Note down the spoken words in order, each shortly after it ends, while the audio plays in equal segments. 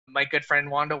My good friend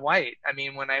Wanda White, I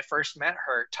mean, when I first met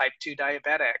her, type 2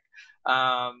 diabetic.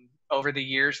 Over the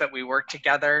years that we worked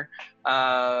together,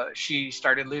 she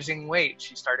started losing weight.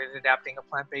 She started adapting a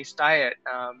plant-based diet.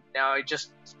 Now I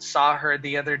just saw her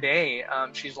the other day.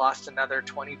 She's lost another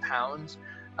 20 pounds.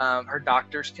 Her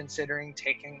doctor's considering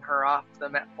taking her off the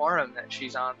metformin that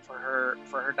she's on for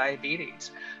her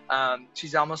diabetes.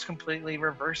 She's almost completely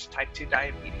reversed type 2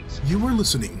 diabetes. You are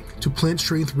listening to Plant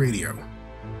Strength Radio.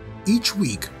 Each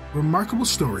week, remarkable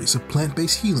stories of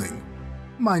plant-based healing,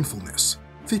 mindfulness,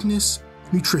 fitness,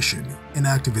 nutrition, and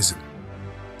activism,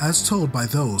 as told by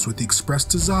those with the expressed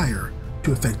desire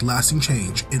to effect lasting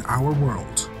change in our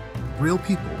world. Real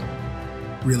people,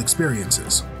 real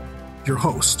experiences. Your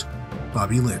host,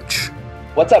 Bobby Lynch.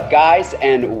 What's up, guys,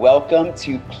 and welcome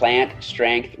to Plant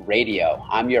Strength Radio.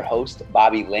 I'm your host,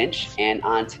 Bobby Lynch, and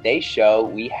on today's show,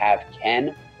 we have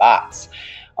Ken Botts.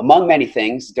 Among many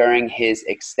things, during his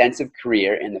extensive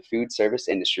career in the food service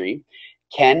industry,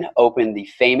 Ken opened the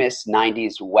famous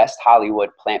 90s West Hollywood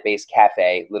plant-based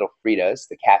cafe, Little Frida's,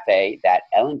 the cafe that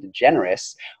Ellen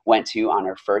DeGeneres went to on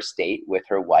her first date with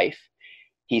her wife.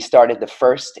 He started the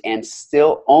first and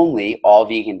still only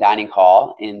all-vegan dining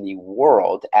hall in the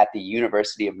world at the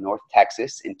University of North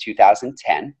Texas in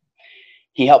 2010.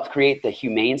 He helped create the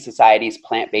Humane Society's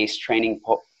plant-based training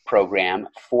program,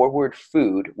 Forward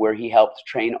Food, where he helped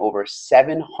train over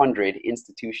 700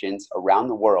 institutions around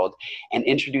the world and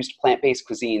introduced plant-based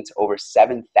cuisine to over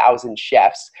 7,000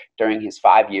 chefs during his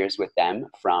 5 years with them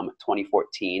from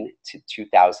 2014 to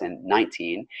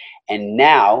 2019. And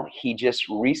now he just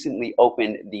recently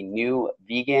opened the new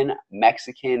vegan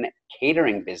Mexican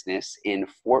catering business in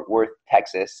Fort Worth,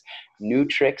 Texas,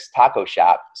 Nutrix Taco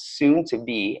Shop, soon to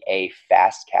be a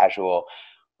fast casual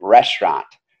restaurant.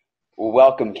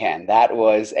 Welcome, Ken. That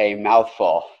was a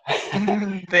mouthful.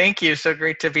 Thank you. So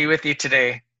great to be with you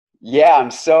today. Yeah,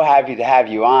 I'm so happy to have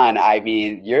you on. I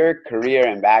mean, your career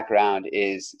and background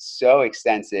is so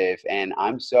extensive, and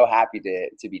I'm so happy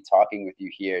to be talking with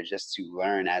you here just to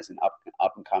learn as an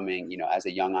up and coming, as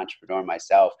a young entrepreneur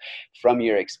myself from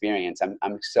your experience.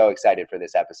 I'm so excited for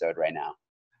this episode right now.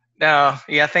 No,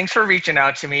 yeah, thanks for reaching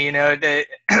out to me.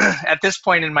 At this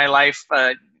point in my life,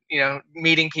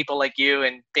 meeting people like you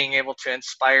and being able to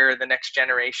inspire the next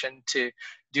generation to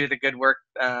do the good work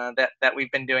that we've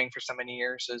been doing for so many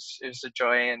years is a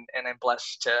joy, and I'm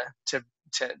blessed to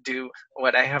do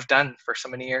what I have done for so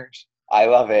many years. I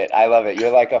love it. I love it.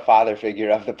 You're like a father figure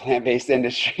of the plant-based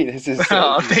industry. This is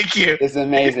thank you. This is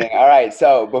amazing. All right.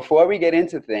 So before we get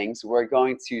into things, we're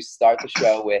going to start the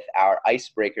show with our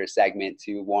icebreaker segment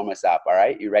to warm us up. All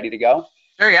right. You ready to go?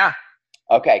 Sure. Yeah.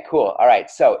 Okay, cool. All right.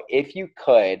 So if you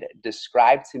could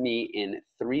describe to me in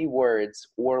 3 words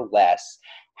or less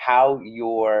how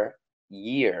your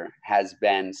year has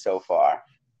been so far.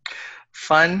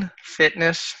 Fun,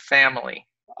 fitness, family.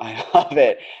 I love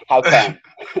it. How come?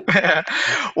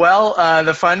 Well,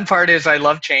 the fun part is I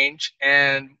love change,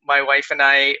 and my wife and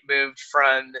I moved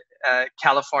from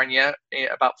California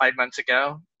about 5 months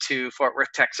ago to Fort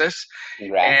Worth, Texas.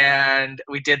 Congrats. And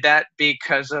we did that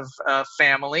because of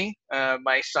family.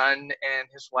 My son and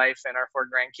his wife and our 4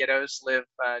 grandkiddos live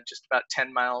just about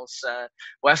 10 miles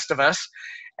west of us.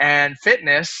 And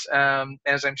fitness,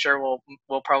 as I'm sure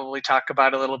we'll probably talk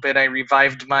about a little bit, I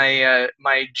revived my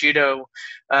my judo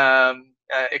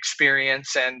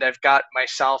experience, and I've got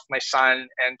myself, my son,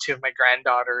 and 2 of my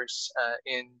granddaughters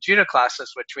in judo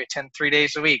classes, which we attend 3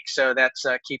 days a week. So that's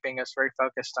keeping us very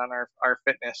focused on our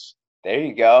fitness. There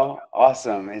you go.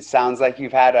 Awesome. It sounds like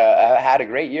you've had a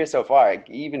great year so far,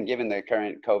 even given the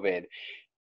current COVID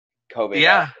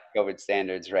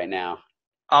standards right now.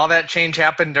 All that change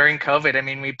happened during COVID. I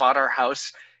mean, we bought our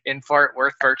house in Fort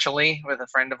Worth virtually with a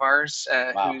friend of ours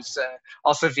Wow. who's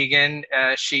also vegan.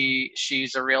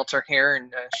 She's a realtor here, and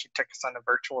she took us on a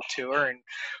virtual tour, and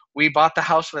we bought the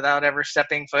house without ever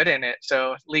stepping foot in it.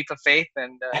 So leap of faith,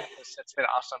 and it's been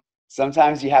awesome.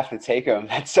 Sometimes you have to take them.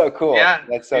 That's so cool. Yeah,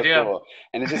 that's so cool.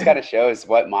 And it just kind of shows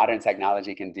what modern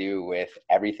technology can do with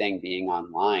everything being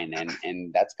online.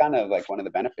 And that's kind of like one of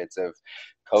the benefits of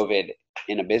COVID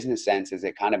in a business sense, is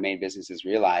it kind of made businesses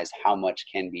realize how much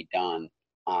can be done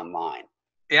online.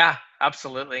 Yeah,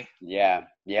 absolutely. Yeah.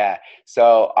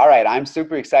 So, all right, I'm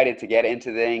super excited to get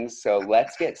into things. So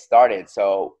let's get started.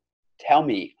 So tell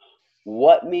me,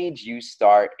 what made you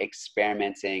start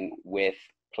experimenting with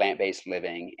plant-based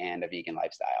living and a vegan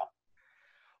lifestyle?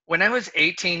 When I was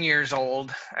 18 years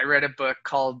old, I read a book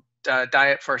called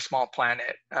Diet for a Small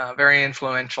Planet. Very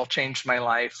influential, changed my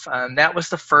life. That was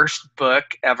the first book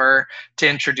ever to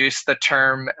introduce the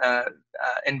term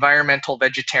environmental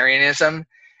vegetarianism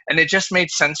And it just made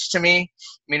sense to me.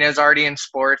 I mean, I was already in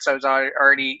sports. I was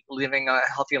already living a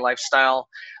healthy lifestyle.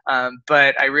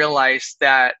 But I realized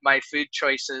that my food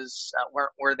choices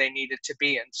weren't where they needed to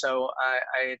be. And so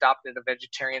I adopted a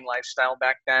vegetarian lifestyle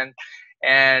back then.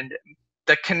 And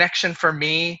the connection for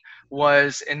me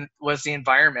was the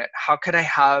environment. How could I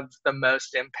have the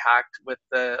most impact with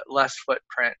the less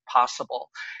footprint possible?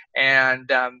 And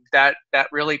that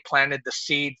really planted the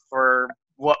seed for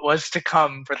what was to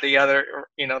come for the other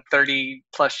 30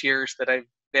 plus years that I've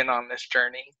been on this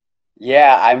journey.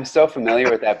 Yeah, I'm so familiar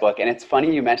with that book. And it's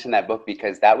funny you mentioned that book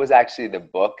because that was actually the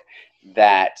book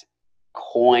that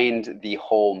coined the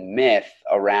whole myth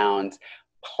around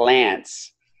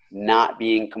plants not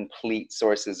being complete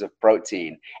sources of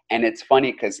protein. And it's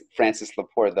funny because Frances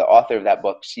Lepore, the author of that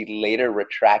book, she later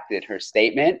retracted her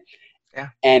statement. Yeah.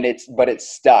 And it's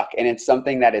stuck. And it's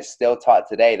something that is still taught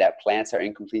today, that plants are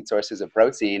incomplete sources of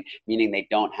protein, meaning they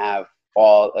don't have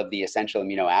all of the essential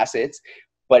amino acids.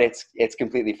 But it's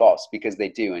completely false, because they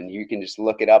do. And you can just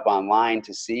look it up online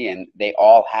to see, and they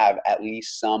all have at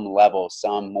least some level,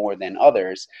 some more than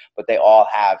others, but they all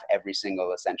have every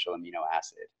single essential amino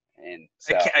acid. And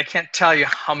so I can't tell you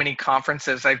how many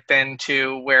conferences I've been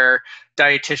to where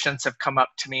dietitians have come up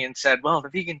to me and said, well, the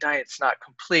vegan diet's not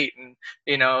complete, and,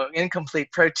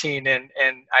 incomplete protein. And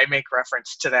I make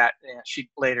reference to that. She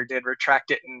later did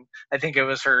retract it. And I think it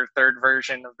was her third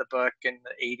version of the book in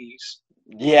the 80s.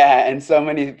 yeah, and so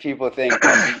many people think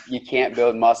that you can't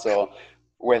build muscle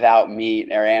without meat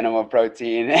or animal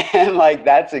protein. And like,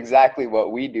 that's exactly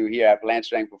what we do here at Plant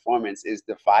Strength Performance, is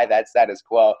defy that status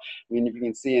quo. I mean, if you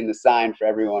can see in the sign for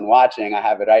everyone watching, I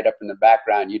have it right up in the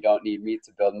background: you don't need meat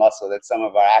to build muscle. That's some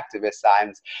of our activist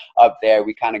signs up there.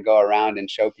 We kind of go around and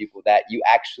show people that you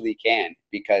actually can,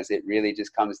 because it really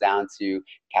just comes down to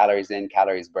calories in,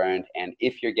 calories burned. And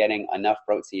if you're getting enough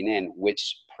protein in,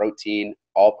 which protein,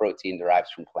 all protein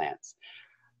derives from plants.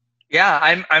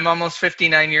 Yeah, I'm almost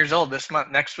 59 years old this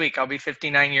month. Next week, I'll be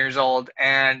 59 years old,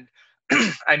 and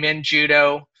I'm in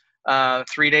judo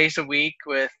 3 days a week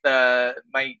with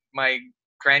my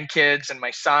grandkids and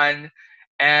my son,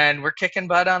 and we're kicking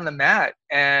butt on the mat.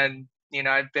 And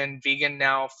I've been vegan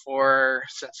now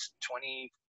since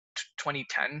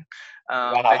 2010,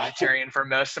 Wow. vegetarian for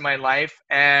most of my life,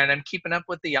 and I'm keeping up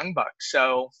with the young bucks.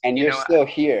 So And you're still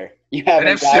here. and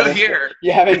I'm still here.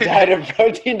 You haven't died of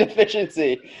protein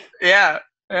deficiency. Yeah,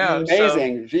 yeah. So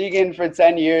Amazing. Vegan for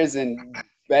 10 years and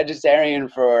vegetarian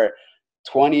for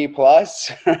 20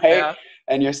 plus, right? yeah.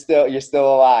 And you're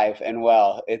still alive and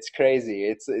well. It's crazy.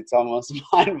 It's almost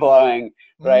mind blowing,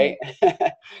 Mm. right?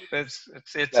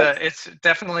 It's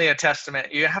definitely a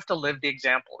testament. You have to live the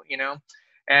example,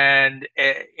 and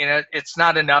it's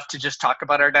not enough to just talk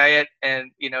about our diet.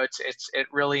 And it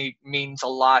really means a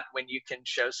lot when you can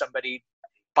show somebody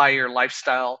by your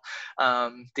lifestyle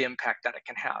the impact that it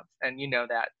can have. And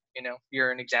that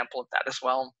you're an example of that as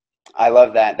well. I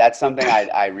love that. That's something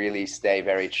I really stay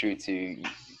very true to.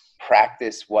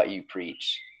 Practice what you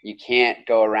preach. You can't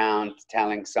go around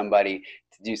telling somebody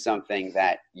to do something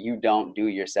that you don't do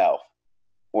yourself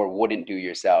or wouldn't do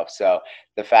yourself. So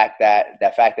the fact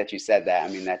that you said that, I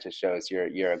mean, that just shows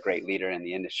you're a great leader in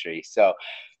the industry. So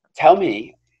tell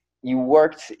me, you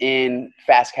worked in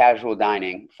fast casual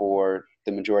dining for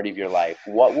the majority of your life.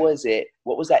 What was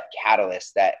that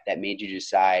catalyst that made you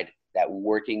decide that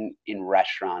working in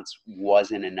restaurants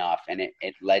wasn't enough, and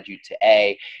it led you to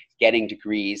A, getting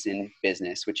degrees in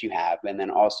business, which you have, and then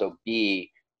also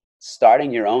B,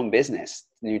 starting your own business,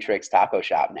 Nutrix Taco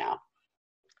Shop now?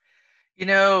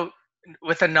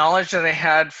 With the knowledge that I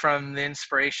had from the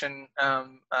inspiration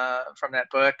from that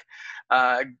book,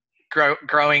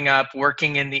 growing up,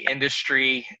 working in the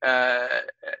industry,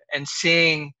 and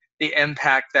seeing the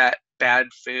impact that bad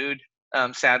food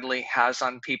sadly has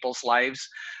on people's lives.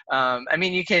 I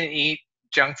mean, you can eat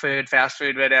junk food, fast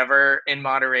food, whatever, in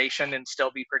moderation and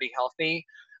still be pretty healthy.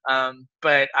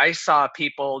 But I saw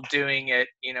people doing it,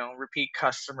 repeat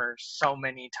customers so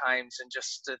many times, and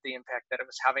just the impact that it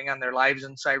was having on their lives.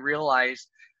 And so I realized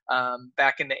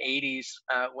back in the 80s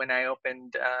when I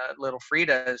opened Little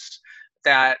Frida's,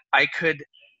 that I could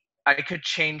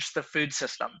change the food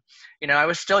system. I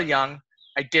was still young.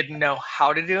 I didn't know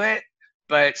how to do it,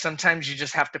 but sometimes you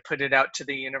just have to put it out to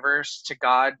the universe, to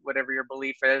God, whatever your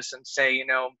belief is, and say,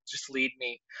 just lead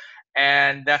me.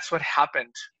 And that's what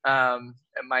happened.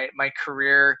 My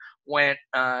career went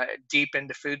deep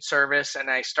into food service, and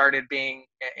I started being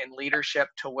in leadership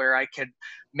to where I could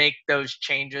make those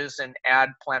changes and add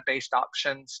plant-based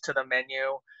options to the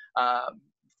menu.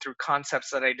 through concepts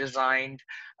that I designed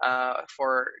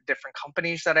for different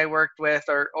companies that I worked with,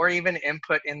 or even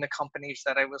input in the companies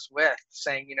that I was with,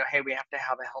 saying, hey, we have to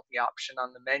have a healthy option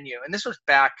on the menu. And this was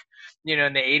back,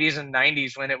 in the 80s and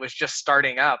 90s, when it was just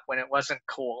starting up, when it wasn't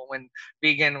cool, when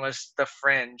vegan was the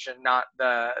fringe and not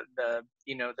the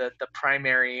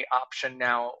primary option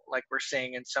now, like we're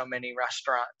seeing in so many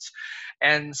restaurants.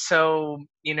 And so,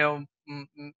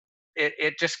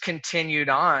 it just continued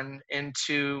on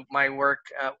into my work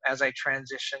as I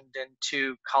transitioned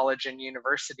into college and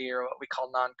university, or what we call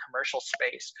non-commercial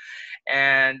space.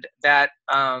 And that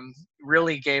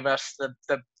really gave us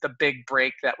the big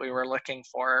break that we were looking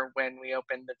for when we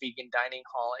opened the vegan dining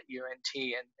hall at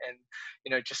UNT,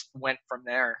 and just went from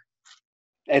there.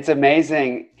 It's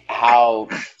amazing how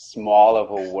small of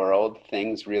a world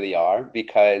things really are,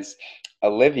 because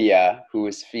Olivia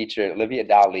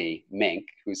Dali Mink,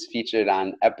 who's featured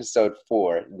on episode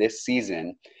 4 this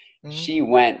season, she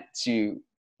went to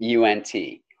UNT,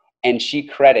 and she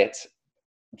credits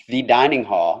the dining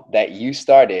hall that you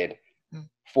started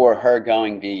for her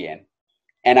going vegan.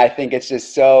 And I think it's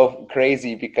just so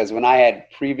crazy, because when I had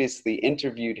previously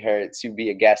interviewed her to be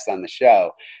a guest on the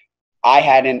show, I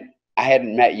hadn't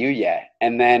met you yet.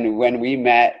 And then when we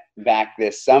met back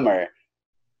this summer,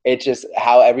 it's just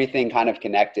how everything kind of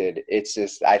connected. It's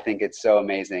just, I think it's so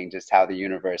amazing just how the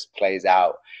universe plays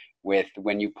out with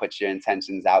when you put your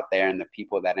intentions out there, and the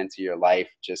people that enter your life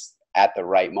just at the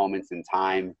right moments in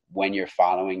time, when you're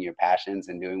following your passions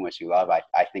and doing what you love.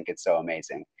 I think it's so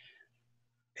amazing.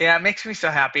 Yeah, it makes me so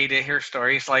happy to hear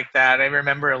stories like that. I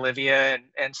remember Olivia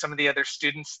and some of the other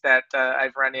students that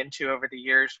I've run into over the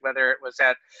years, whether it was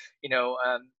at,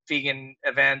 vegan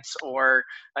events, or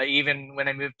even when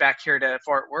I moved back here to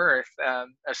Fort Worth. A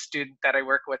student that I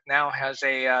work with now has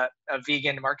a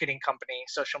vegan marketing company,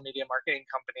 social media marketing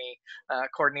company,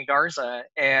 Courtney Garza,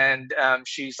 and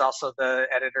she's also the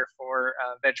editor for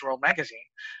Veg World magazine.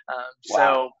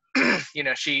 Wow. So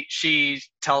she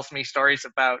tells me stories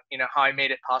about how I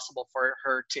made it possible for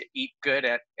her to eat good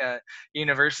at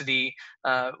university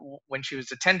when she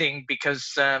was attending,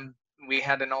 because we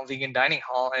had an all vegan dining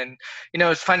hall. And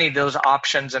it's funny, those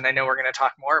options, and I know we're going to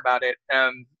talk more about it,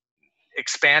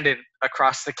 expanded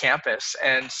across the campus.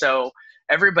 And so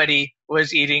everybody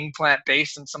was eating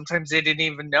plant-based, and sometimes they didn't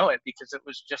even know it, because it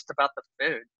was just about the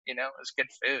food. It was good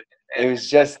food. It was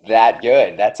just that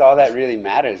good. That's all that really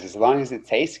matters, as long as it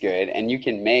tastes good. And you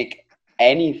can make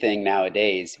anything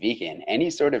nowadays vegan. Any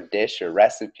sort of dish or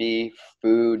recipe,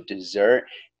 food, dessert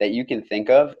that you can think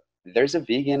of, there's a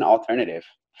vegan alternative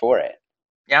for it.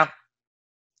 Yeah.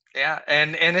 Yeah,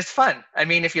 and it's fun. I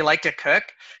mean, if you like to cook,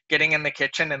 getting in the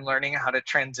kitchen and learning how to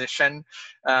transition,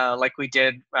 like we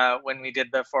did when we did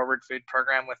the Forward Food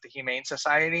program with the Humane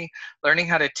Society, learning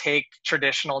how to take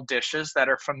traditional dishes that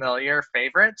are familiar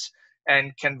favorites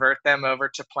and convert them over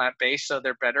to plant-based, so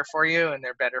they're better for you and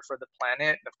they're better for the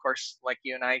planet. And of course, like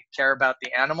you and I care about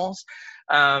the animals,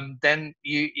 then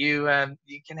you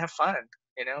can have fun.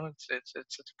 It's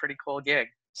a pretty cool gig.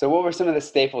 So what were some of the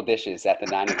staple dishes at the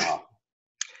dining hall?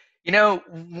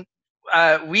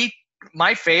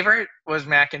 My favorite was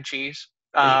mac and cheese.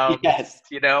 Yes.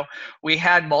 We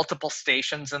had multiple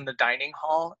stations in the dining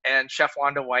hall, and Chef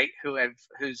Wanda White,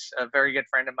 who's a very good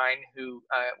friend of mine, who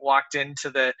walked into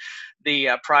the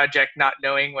project not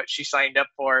knowing what she signed up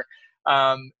for,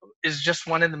 is just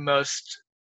one of the most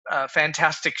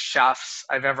fantastic chefs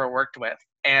I've ever worked with.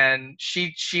 And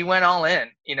she went all in.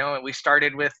 We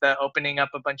started with opening up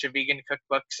a bunch of vegan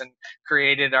cookbooks and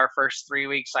created our first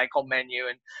 3-week cycle menu.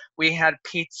 And we had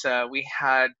pizza, we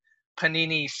had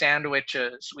panini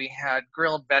sandwiches, we had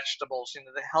grilled vegetables,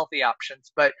 the healthy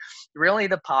options. But really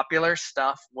the popular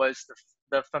stuff was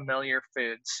the familiar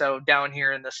foods. So down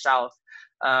here in the South,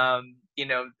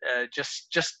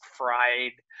 just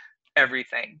fried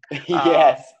everything.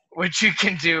 Yes. Which you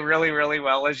can do really, really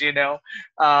well, as you know.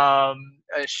 I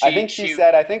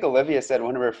think Olivia said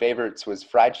one of her favorites was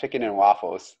fried chicken and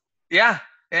waffles. Yeah.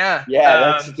 Yeah,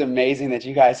 that's just amazing that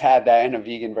you guys had that in a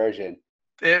vegan version.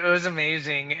 It was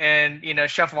amazing. And,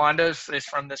 Chef Wanda is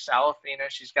from the South.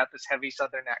 She's got this heavy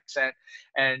Southern accent,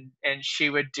 and she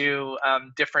would do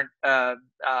different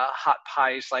hot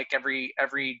pies. Like every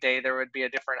day there would be a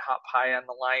different hot pie on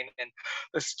the line, and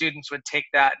the students would take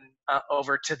that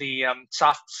over to the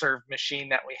soft serve machine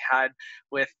that we had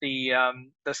with the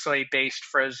soy-based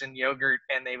frozen yogurt,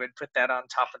 and they would put that on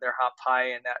top of their hot pie,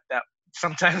 and that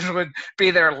sometimes would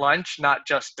be their lunch, not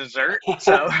just dessert.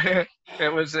 So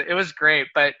it was great.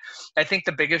 But I think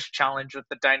the biggest challenge with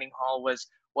the dining hall was,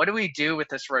 what do we do with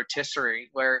this rotisserie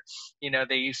where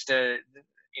they used to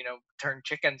turn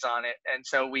chickens on it? And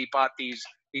so we bought these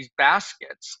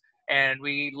baskets, and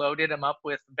we loaded them up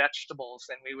with vegetables,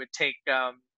 and we would take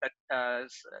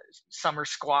summer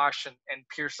squash and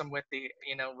pierce them with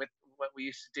with what we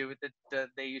used to do with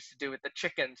they used to do with the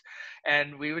chickens,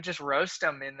 and we would just roast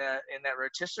them in that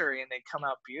rotisserie, and they'd come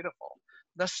out beautiful.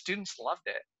 The students loved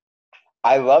it.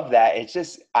 I love that. It's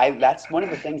just, that's one of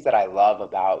the things that I love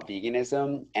about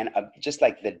veganism, and just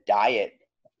like the diet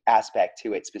aspect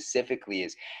to it specifically,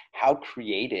 is how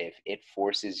creative it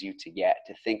forces you to get,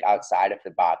 to think outside of the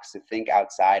box, to think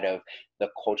outside of the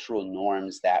cultural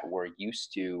norms that we're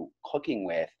used to cooking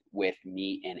with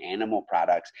meat and animal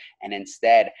products. And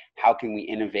instead, how can we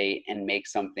innovate and make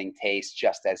something taste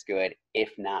just as good, if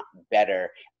not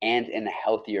better, and in a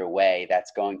healthier way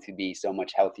that's going to be so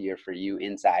much healthier for you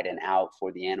inside and out,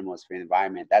 for the animals, for the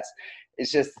environment.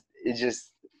 It's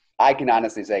just I can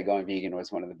honestly say going vegan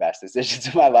was one of the best decisions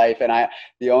of my life. And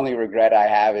the only regret I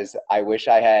have is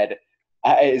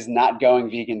is not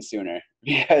going vegan sooner,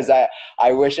 because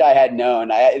I wish I had known.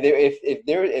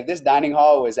 If this dining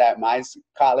hall was at my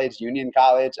college, Union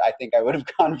College, I think I would have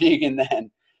gone vegan then.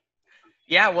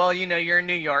 Yeah, well, you're in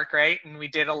New York, right? And we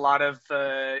did a lot of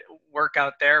work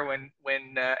out there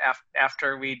when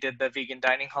after we did the vegan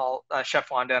dining hall.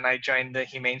 Chef Wanda and I joined the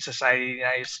Humane Society of the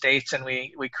United States, and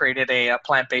we created a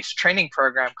plant-based training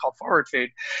program called Forward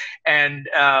Food, and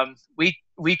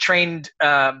we trained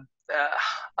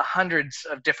hundreds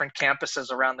of different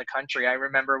campuses around the country. I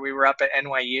remember we were up at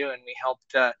NYU, and we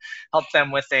helped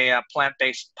them with a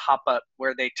plant-based pop-up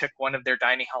where they took one of their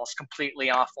dining halls completely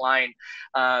offline,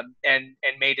 and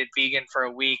made it vegan for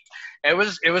a week. It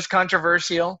was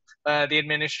controversial. The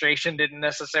administration didn't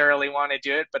necessarily want to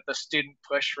do it, but the student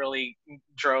push really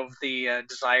drove the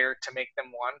desire to make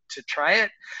them want to try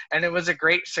it, and it was a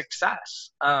great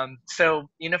success. So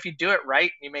if you do it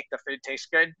right and you make the food taste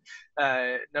good,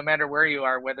 no matter where you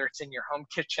are, whether it's in your home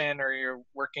kitchen or you're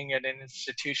working at an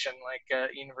institution like a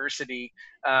university,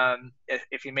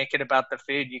 if you make it about the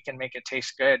food, you can make it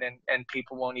taste good, and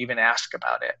people won't even ask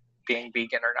about it being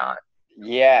vegan or not.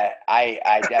 Yeah,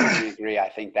 I definitely agree. I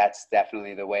think that's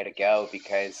definitely the way to go,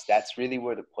 because that's really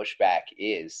where the pushback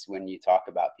is when you talk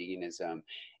about veganism.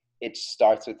 It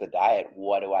starts with the diet.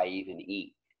 What do I even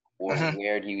eat? Or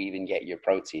where do you even get your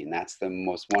protein? That's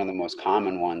one of the most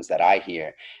common ones that I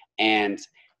hear. And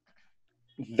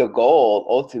the goal,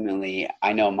 ultimately,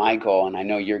 I know my goal, and I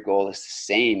know your goal is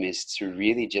the same, is to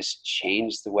really just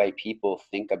change the way people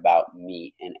think about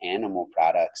meat and animal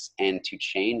products, and to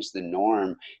change the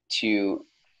norm to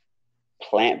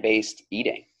plant-based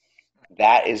eating.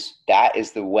 That is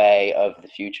the way of the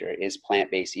future, is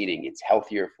plant-based eating. It's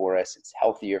healthier for us. It's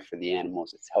healthier for the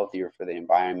animals. It's healthier for the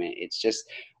environment. It's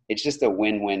just a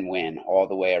win-win-win all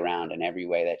the way around in every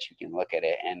way that you can look at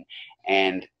it.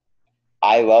 And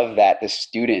I love that the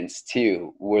students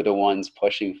too were the ones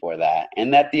pushing for that,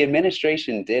 and that the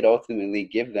administration did ultimately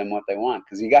give them what they want,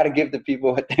 because you got to give the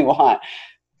people what they want.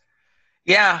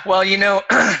 Yeah, well,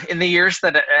 in the years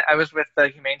that I was with the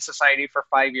Humane Society for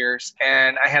 5 years,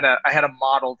 and I had a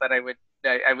model that I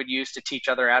would use to teach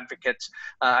other advocates.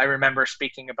 I remember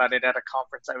speaking about it at a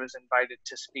conference I was invited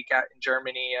to speak at in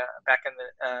Germany back in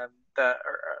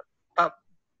about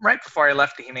right before I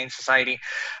left the Humane Society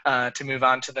to move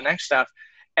on to the next stuff.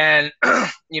 And,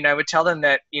 I would tell them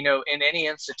that, in any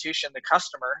institution, the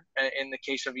customer, in the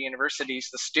case of universities,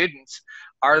 the students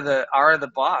are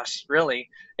the boss, really.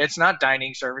 It's not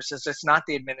dining services. It's not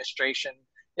the administration.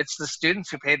 It's the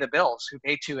students who pay the bills, who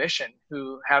pay tuition,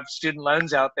 who have student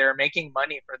loans out there making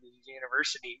money for these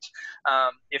universities.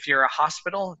 If you're a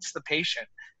hospital, it's the patient.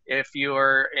 If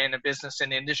you're in a business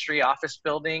and industry office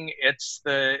building, it's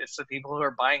the people who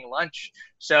are buying lunch.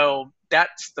 So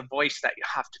that's the voice that you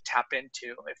have to tap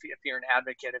into if you're an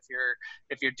advocate,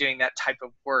 if you're doing that type of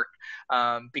work,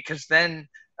 because then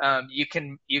you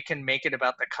can make it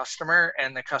about the customer,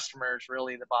 and the customer is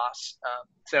really the boss.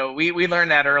 So we learned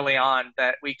that early on,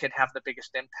 that we could have the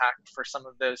biggest impact for some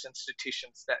of those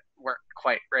institutions that weren't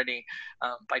quite ready,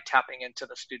 by tapping into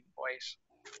the student voice.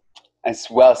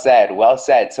 That's well said. Well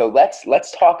said. So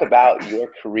let's talk about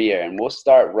your career, and we'll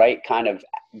start right kind of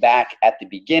back at the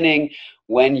beginning,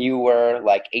 when you were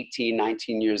like 18,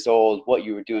 19 years old, what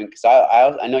you were doing. Because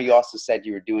I know you also said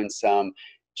you were doing some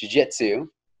jiu-jitsu,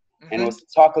 and we'll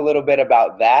talk a little bit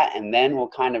about that, and then we'll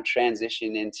kind of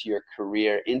transition into your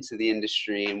career, into the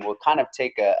industry, and we'll kind of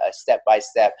take a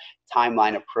step-by-step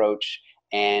timeline approach,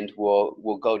 and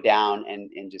we'll go down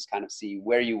and just kind of see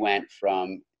where you went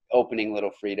from opening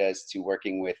Little Frida's to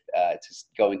working with, to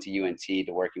going to UNT,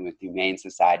 to working with Humane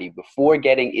Society. Before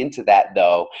getting into that,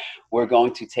 though, we're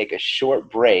going to take a short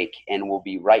break, and we'll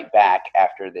be right back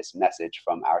after this message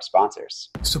from our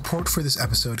sponsors. Support for this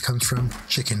episode comes from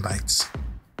Chicken Bites.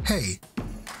 Hey,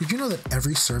 did you know that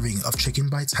every serving of chicken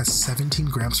bites has 17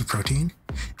 grams of protein?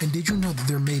 And did you know that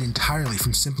they're made entirely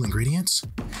from simple ingredients?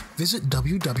 Visit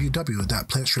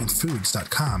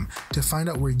www.plantstrengthfoods.com to find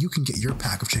out where you can get your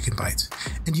pack of chicken bites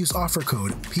and use offer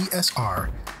code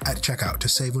PSR at checkout to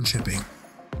save when shipping.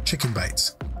 Chicken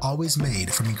bites, always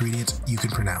made from ingredients you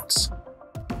can pronounce.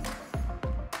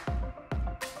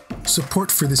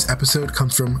 Support for this episode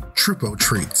comes from Trupo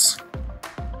Treats.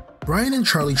 Brian and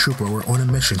Charlie Trupo were on a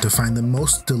mission to find the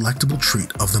most delectable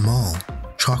treat of them all,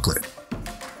 chocolate.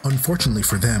 Unfortunately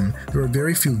for them, there are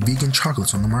very few vegan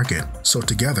chocolates on the market, so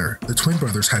together, the twin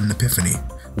brothers had an epiphany.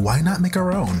 Why not make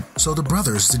our own? So the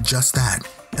brothers did just that,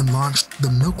 and launched the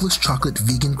Milkless Chocolate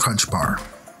Vegan Crunch Bar.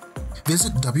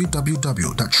 Visit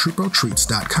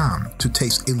www.trupotreats.com to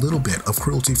taste a little bit of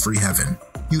cruelty-free heaven.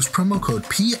 Use promo code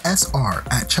PSR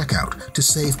at checkout to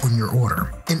save on your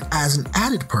order. And as an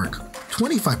added perk,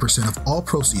 25% of all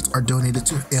proceeds are donated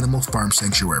to animal farm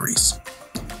sanctuaries.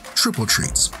 Trupo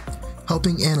Treats,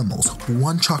 helping animals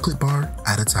one chocolate bar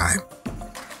at a time.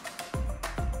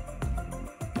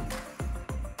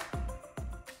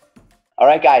 All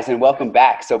right, guys, and welcome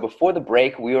back. So before the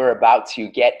break, we were about to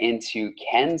get into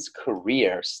Ken's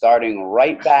career, starting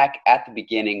right back at the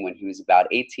beginning when he was about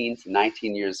 18 to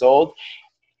 19 years old.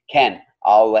 Ken,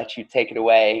 I'll let you take it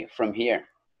away from here.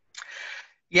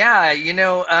 Yeah,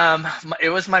 it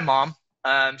was my mom.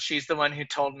 She's the one who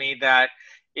told me that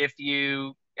if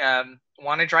you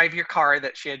want to drive your car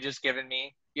that she had just given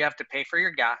me, you have to pay for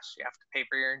your gas, you have to pay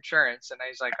for your insurance. And I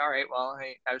was like, all right, well,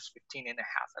 I was 15 and a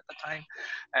half at the time.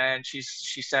 And she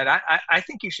said, I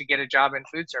think you should get a job in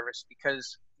food service,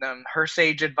 because her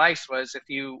sage advice was, if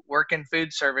you work in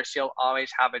food service, you'll always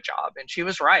have a job. And she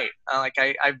was right.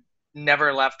 I've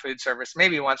never left food service,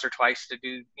 maybe once or twice to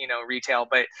do, retail,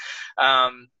 but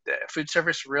food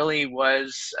service really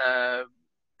was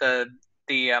the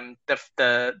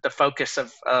focus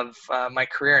of my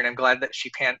career. And I'm glad that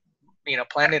she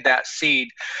planted that seed.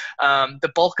 The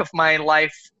bulk of my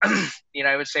life,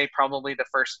 I would say probably the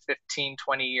first 15,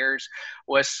 20 years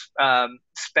was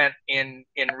spent in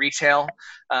retail.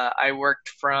 I worked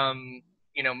from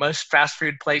most fast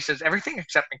food places, everything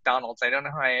except McDonald's. I don't know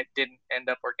how I didn't end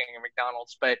up working at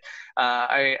McDonald's, but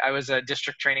I was a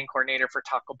district training coordinator for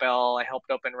Taco Bell. I helped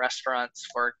open restaurants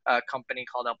for a company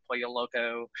called El Pollo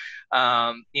Loco.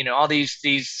 All these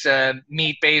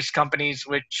meat-based companies,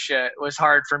 which was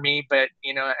hard for me, but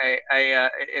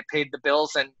it paid the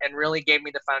bills and really gave me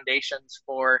the foundations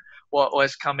for what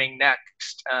was coming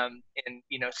next, and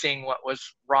seeing what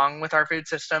was wrong with our food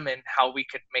system and how we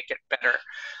could make it better.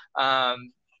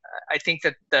 I think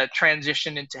that the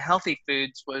transition into healthy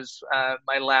foods was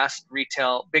my last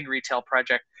big retail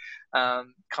project.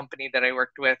 Company that I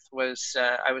worked with was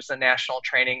I was the national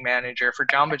training manager for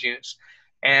Jamba Juice.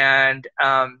 And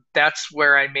that's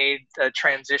where I made the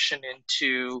transition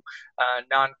into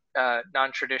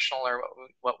non-traditional, or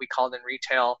what we called in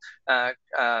retail,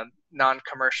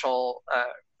 non-commercial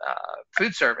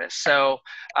food service. So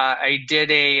I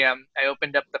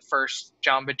opened up the first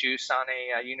Jamba Juice on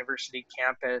a university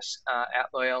campus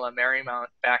at Loyola Marymount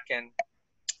back in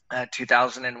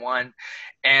 2001.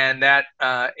 And that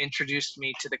introduced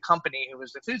me to the company who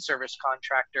was the food service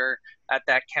contractor at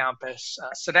that campus,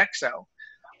 Sodexo.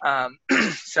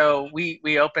 So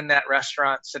we opened that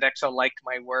restaurant. Sodexo liked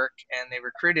my work, and they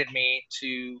recruited me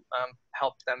to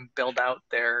help them build out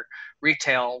their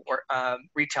retail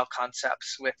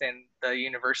concepts within the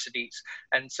universities.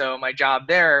 And so my job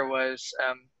there was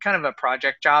kind of a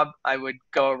project job. I would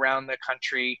go around the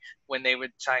country when they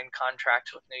would sign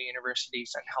contracts with new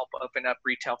universities and help open up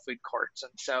retail food courts.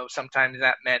 And so sometimes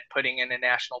that meant putting in a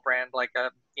national brand like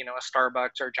a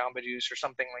Starbucks or Jamba Juice or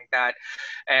something like that.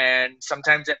 And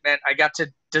sometimes it meant I got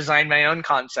to design my own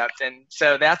concept. And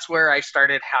so that's where I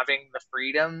started having the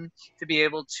freedom to be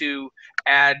able to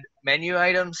add menu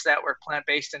items that were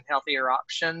plant-based and healthier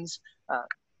options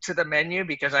to the menu,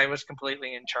 because I was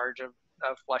completely in charge of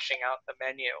fleshing out the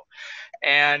menu.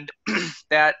 And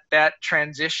that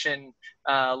transition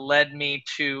led me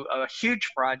to a huge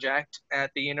project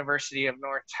at the University of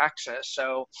North Texas.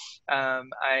 So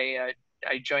I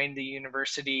joined the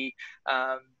university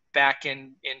back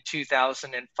in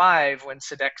 2005 when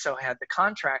Sodexo had the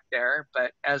contract there.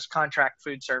 But as contract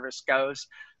food service goes,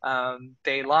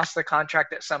 they lost the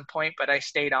contract at some point, but I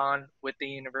stayed on with the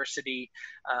university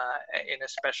in a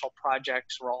special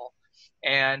projects role.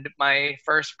 And my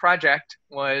first project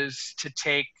was to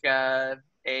take a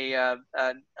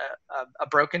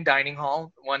broken dining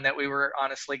hall, one that we were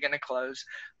honestly going to close.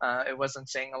 It wasn't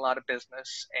seeing a lot of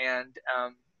business. And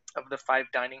of the 5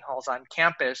 dining halls on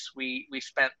campus, we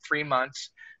spent 3 months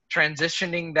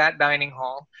transitioning that dining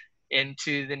hall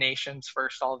into the nation's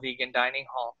first all vegan dining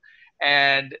hall.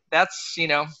 And that's,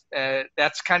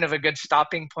 that's kind of a good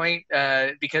stopping point,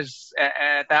 because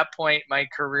at that point, my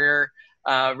career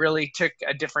really took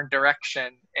a different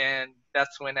direction. And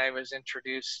that's when I was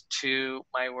introduced to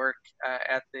my work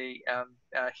at the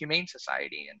Humane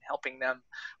Society and helping them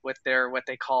with their what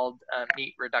they called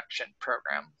meat reduction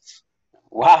programs.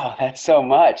 Wow, that's so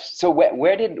much. So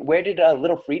where did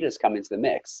Little Frida's come into the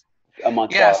mix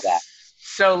amongst all of that? Yes.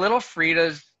 So Little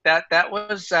Frida's, that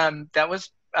was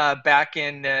back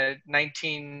in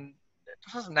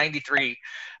 1993.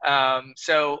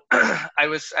 So I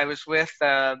was with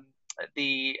the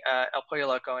El Pollo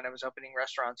Loco, and I was opening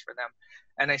restaurants for them.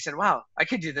 And I said, wow, I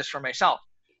could do this for myself.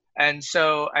 And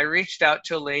so I reached out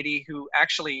to a lady who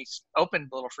actually opened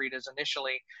Little Frida's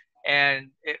initially, and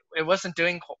it wasn't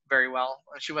doing very well.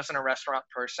 She wasn't a restaurant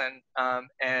person,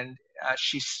 and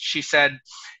she said,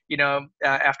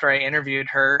 after I interviewed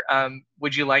her,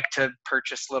 would you like to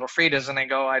purchase Little Frida's? And I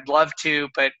go, I'd love to,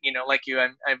 but like you,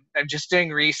 I'm just doing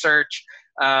research.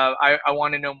 I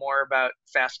want to know more about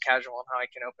fast casual and how I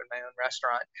can open my own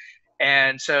restaurant.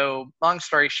 And so, long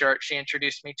story short, she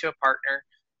introduced me to a partner.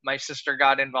 My sister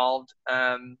got involved.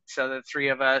 So the three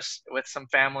of us, with some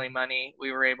family money,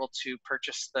 we were able to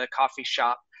purchase the coffee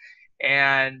shop.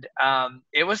 And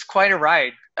it was quite a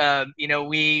ride.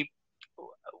 We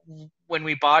when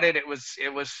we bought it, it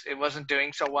wasn't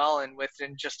doing so well, and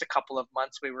within just a couple of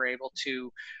months, we were able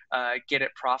to get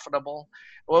it profitable.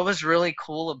 What was really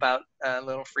cool about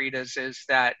Little Frida's is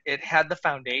that it had the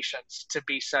foundations to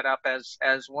be set up as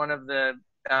one of the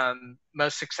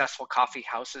most successful coffee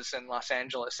houses in Los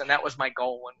Angeles, and that was my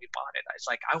goal when we bought it. I was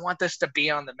like, I want this to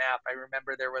be on the map. I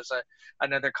remember there was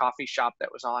another coffee shop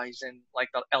that was always in like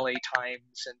the LA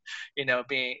Times, and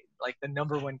being like the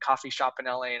number one coffee shop in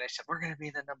LA. And I said, we're going to be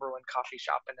the number one coffee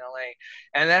shop in LA,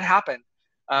 and that happened.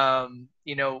 I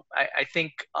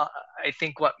think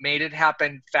what made it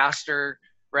happen faster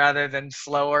rather than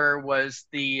slower was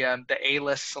the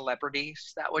A-list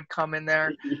celebrities that would come in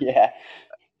there. Yeah,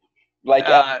 like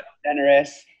Uh,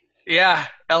 generous. Yeah,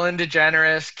 Ellen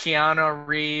DeGeneres, Keanu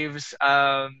Reeves.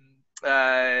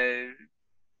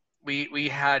 We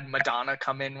had Madonna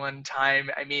come in one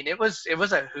time. I mean, it was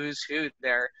a who's who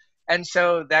there, and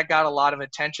so that got a lot of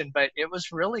attention. But it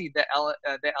was really the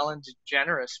Ellen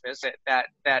DeGeneres visit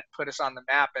that put us on the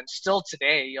map. And still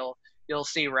today, you'll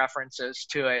see references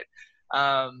to it.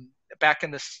 Back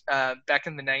in the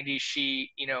 '90s, she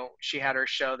had her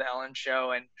show, the Ellen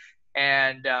Show,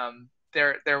 and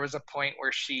there was a point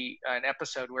where an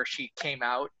episode where she came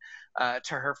out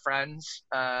to her friends,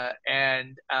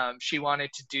 and she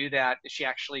wanted to do that. She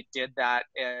actually did that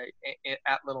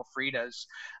at Little Frida's,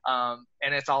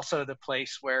 and it's also the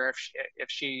place where if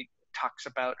she talks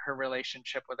about her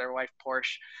relationship with her wife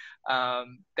Porsche,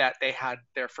 that they had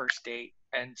their first date.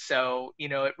 And so,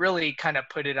 it really kind of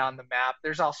put it on the map.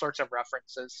 There's all sorts of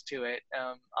references to it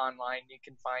online you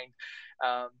can find.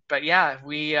 But yeah,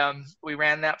 we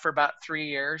ran that for about 3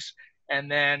 years, and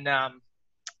then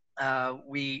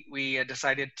we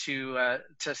decided to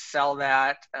sell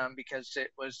that because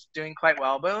it was doing quite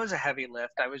well, but it was a heavy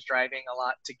lift. I was driving a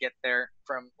lot to get there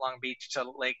from Long Beach to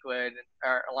Lakewood,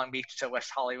 or Long Beach to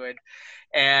West Hollywood,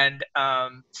 and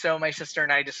so my sister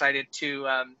and I decided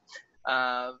to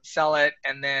sell it,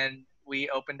 and then we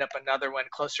opened up another one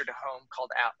closer to home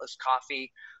called Atlas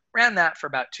Coffee. Ran that for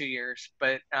about 2 years,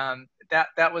 but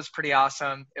that was pretty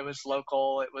awesome. It was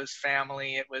local, it was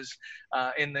family, it was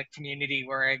in the community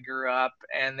where I grew up.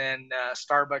 And then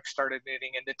Starbucks started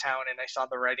moving into town, and I saw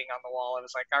the writing on the wall. I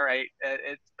was like, all right,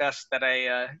 it's best that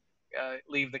I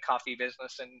leave the coffee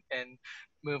business and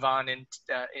move on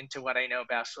into what I know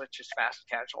best, which is fast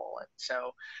casual. And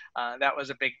so that was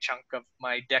a big chunk of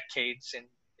my decades in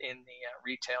the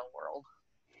retail world.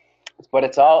 But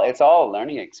it's all a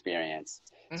learning experience.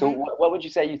 So Mm-hmm. what would you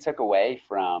say you took away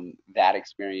from that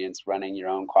experience running your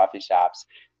own coffee shops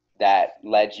that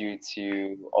led you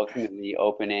to ultimately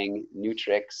opening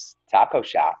Nutrix Taco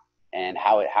Shop, and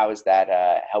how has that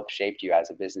helped shaped you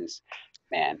as a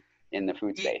businessman in the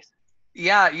food space?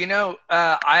 Yeah,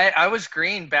 I was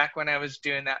green back when I was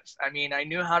doing that. I mean, I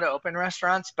knew how to open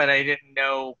restaurants, but I didn't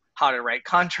know how to write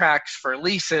contracts for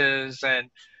leases and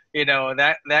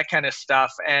that kind of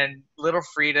stuff. And Little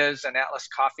Frida's and Atlas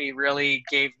Coffee really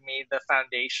gave me the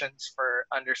foundations for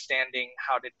understanding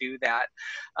how to do that.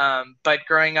 But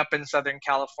growing up in Southern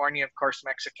California, of course,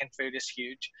 Mexican food is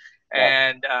huge. Yeah.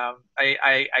 And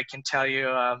I can tell you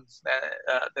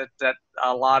that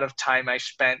a lot of time I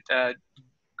spent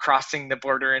crossing the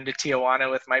border into Tijuana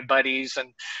with my buddies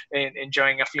and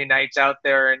enjoying a few nights out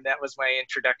there. And that was my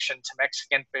introduction to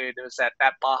Mexican food. It was that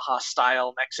Baja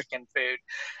style Mexican food.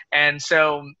 And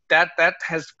so that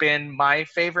has been my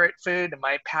favorite food and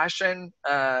my passion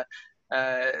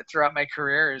throughout my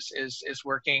career is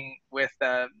working with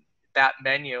that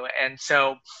menu. And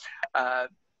so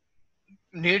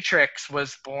Nutrix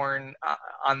was born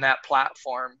on that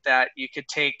platform, that you could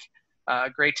take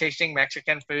great tasting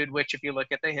Mexican food, which if you look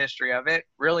at the history of it,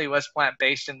 really was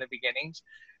plant-based in the beginnings,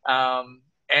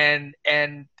 and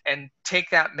take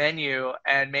that menu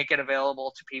and make it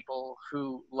available to people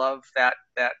who love that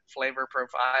flavor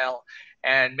profile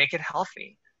and make it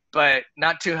healthy, but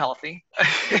not too healthy.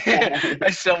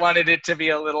 I still wanted it to be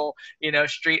a little,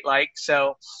 street-like.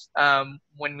 So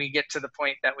when we get to the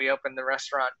point that we open the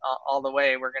restaurant all the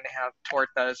way, we're going to have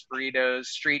tortas, burritos,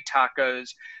 street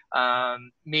tacos,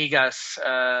 migas,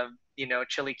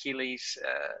 chilaquiles,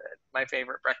 my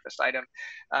favorite breakfast item,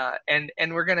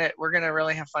 and we're gonna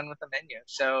really have fun with the menu.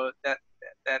 So that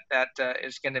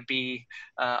is going to be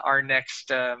our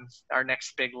next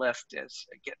big lift, is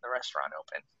getting the restaurant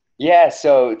open. Yeah,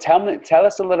 so tell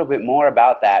us a little bit more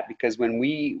about that, because when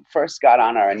we first got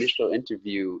on our initial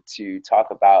interview to talk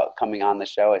about coming on the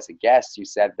show as a guest, you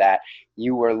said that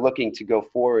you were looking to go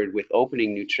forward with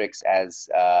opening Nutrix as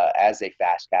a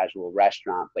fast casual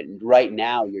restaurant, but right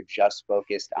now you're just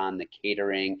focused on the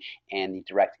catering and the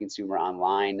direct to consumer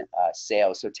online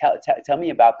sales. So tell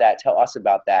me about that. Tell us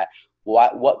about that.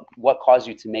 What caused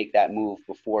you to make that move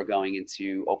before going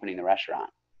into opening the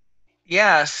restaurant?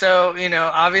 Yeah, so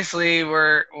obviously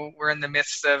we're in the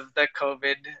midst of the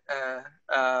COVID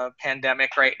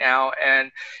pandemic right now,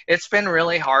 and it's been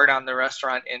really hard on the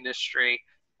restaurant industry.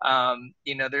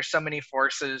 There's so many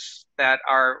forces that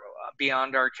are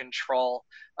beyond our control,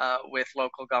 with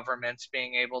local governments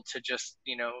being able to just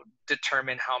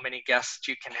determine how many guests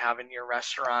you can have in your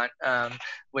restaurant,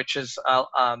 which has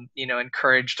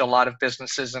encouraged a lot of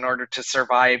businesses, in order to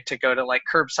survive, to go to like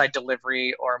curbside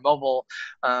delivery or mobile,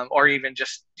 or even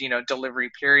just delivery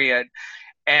period.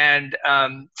 And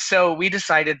so we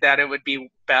decided that it would be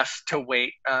best to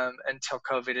wait until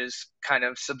COVID is kind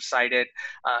of subsided,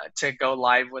 to go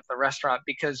live with the restaurant,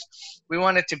 because we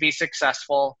want it to be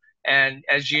successful. And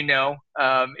as you know,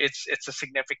 it's a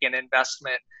significant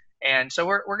investment, and so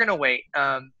we're going to wait.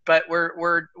 But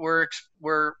we're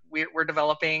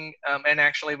developing, and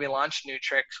actually we launched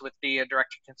Nutrix with the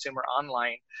direct to consumer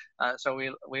online. So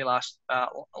we launched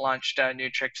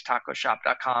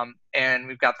NutrixTacoShop.com, and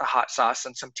we've got the hot sauce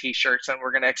and some T-shirts, and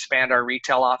we're going to expand our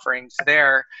retail offerings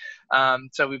there.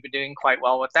 So we've been doing quite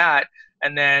well with that.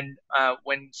 And then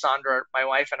when Sandra, my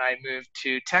wife, and I moved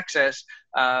to Texas,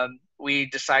 we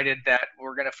decided that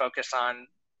we're going to focus on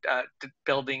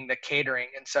building the catering.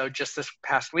 And so just this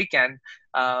past weekend,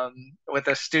 with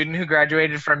a student who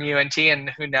graduated from UNT and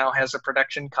who now has a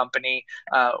production company,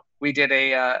 we did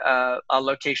a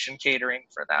location catering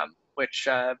for them, which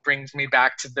brings me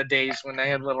back to the days when I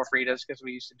had Little Fritas, because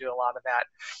we used to do a lot of that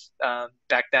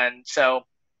back then. So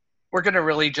we're going to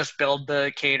really just build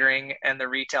the catering and the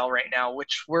retail right now,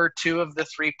 which were two of the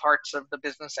three parts of the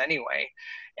business anyway.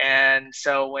 And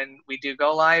so when we do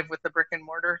go live with the brick and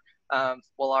mortar,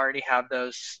 we'll already have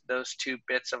those two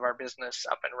bits of our business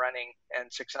up and running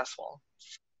and successful.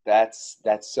 That's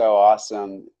so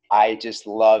awesome. I just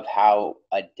love how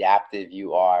adaptive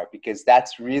you are, because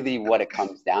that's really what it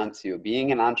comes down to.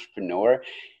 Being an entrepreneur,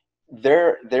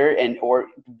 or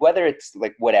whether it's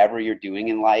like whatever you're doing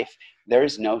in life,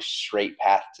 there's no straight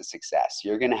path to success.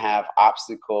 You're going to have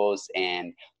obstacles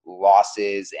and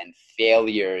losses and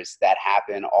failures that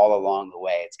happen all along the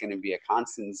way. It's going to be a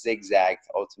constant zigzag to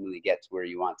ultimately get to where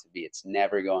you want to be. It's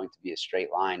never going to be a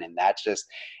straight line. And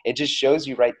it just shows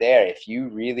you right there. If you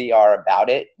really are about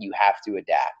it, you have to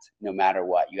adapt no matter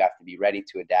what. You have to be ready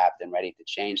to adapt and ready to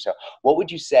change. So what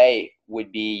would you say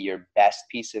would be your best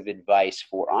piece of advice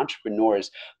for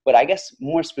entrepreneurs, but I guess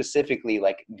more specifically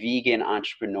like vegan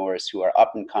entrepreneurs who are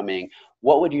up and coming?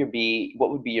 What would be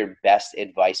your best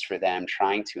advice for them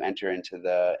trying to enter into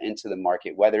the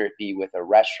market, whether it be with a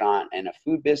restaurant and a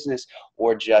food business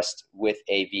or just with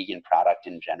a vegan product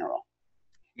in general?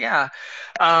 Yeah.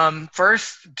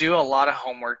 First, do a lot of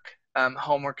homework.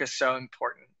 Homework is so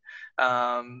important.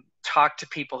 Talk to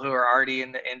people who are already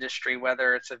in the industry,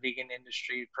 whether it's a vegan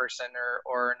industry person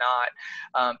or not,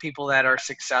 people that are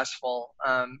successful.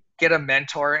 Get a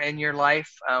mentor in your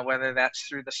life, whether that's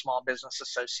through the Small Business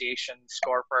Association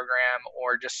SCORE program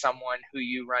or just someone who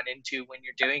you run into when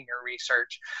you're doing your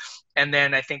research. And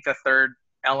then I think the third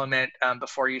element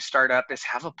before you start up is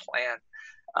have a plan.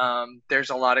 There's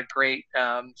a lot of great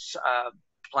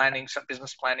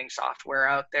business planning software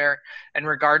out there. And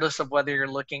regardless of whether you're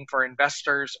looking for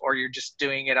investors or you're just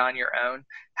doing it on your own,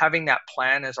 having that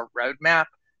plan as a roadmap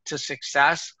to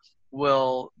success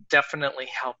will definitely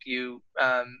help you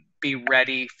be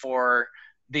ready for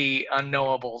the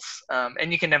unknowables.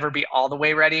 And you can never be all the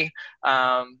way ready.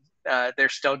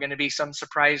 There's still going to be some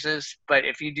surprises, but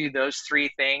if you do those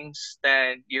three things,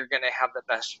 then you're going to have the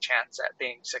best chance at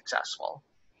being successful.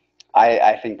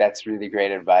 I think that's really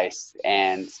great advice.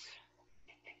 And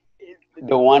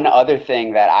the one other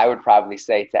thing that I would probably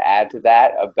say to add to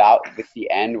that about with the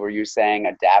end where you're saying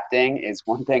adapting is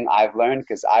one thing I've learned,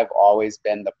 because I've always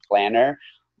been the planner.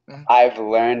 I've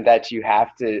learned that you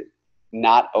have to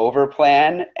not over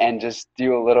plan and just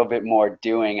do a little bit more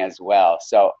doing as well.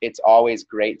 So it's always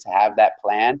great to have that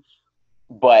plan,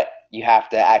 but you have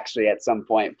to actually at some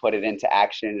point put it into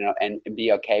action and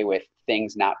be okay with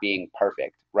things not being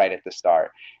perfect right at the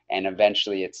start. And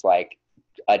eventually it's like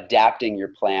adapting your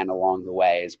plan along the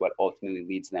way is what ultimately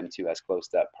leads them to as close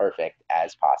to perfect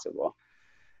as possible.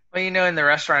 Well, in the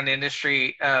restaurant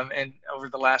industry, and over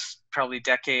the last probably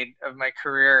decade of my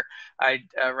career, I'd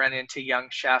run into young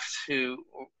chefs who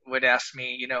would ask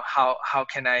me, how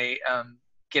can I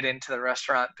get into the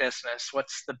restaurant business?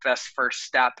 What's the best first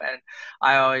step? And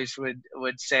I always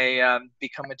would say,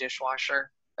 become a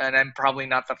dishwasher. And I'm probably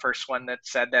not the first one that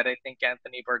said that. I think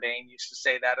Anthony Bourdain used to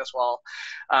say that as well.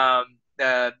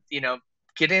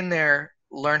 Get in there,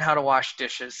 learn how to wash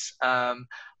dishes.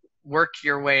 Work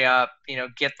your way up,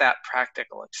 get that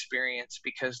practical experience,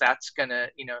 because that's going to,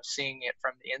 seeing it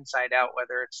from the inside out,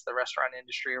 whether it's the restaurant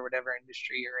industry or whatever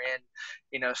industry you're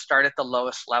in, start at the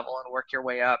lowest level and work your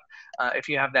way up if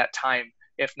you have that time.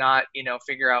 If not,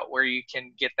 figure out where you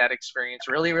can get that experience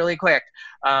really, really quick,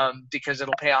 because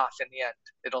it'll pay off in the end.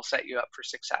 It'll set you up for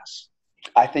success.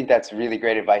 I think that's really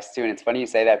great advice too. And it's funny you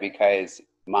say that, because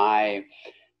my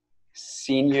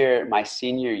senior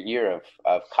year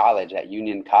of college at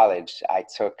Union College, I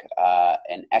took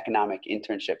an economic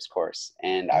internships course,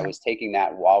 and I was taking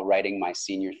that while writing my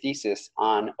senior thesis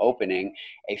on opening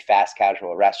a fast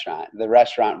casual restaurant. The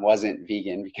restaurant wasn't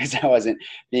vegan because I wasn't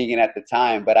vegan at the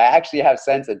time, but I actually have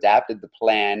since adapted the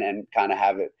plan and kind of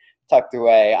have it tucked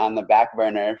away on the back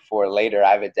burner for later.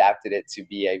 I've adapted it to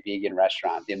be a vegan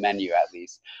restaurant, the menu at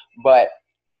least. But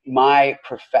my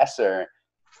professor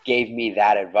gave me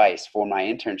that advice for my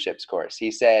internships course.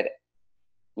 He said,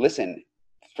 listen,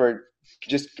 for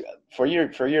your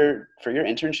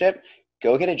internship,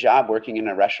 go get a job working in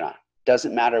a restaurant.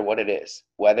 Doesn't matter what it is,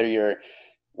 whether you're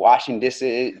washing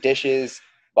dishes,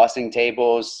 bussing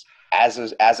tables, as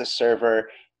a server,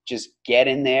 just get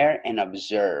in there and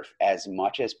observe as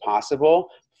much as possible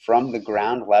from the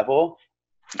ground level.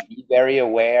 Be very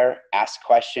aware, ask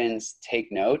questions,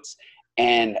 take notes.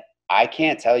 And I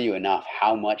can't tell you enough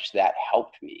how much that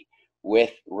helped me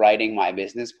with writing my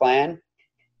business plan.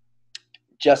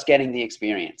 Just getting the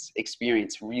experience.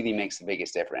 Experience really makes the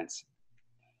biggest difference.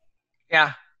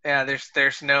 Yeah.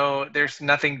 There's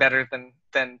nothing better than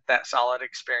that solid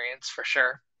experience, for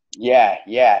sure.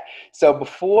 Yeah. So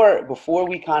before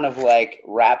we kind of like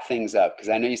wrap things up, because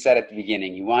I know you said at the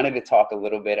beginning you wanted to talk a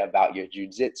little bit about your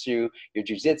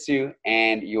jujitsu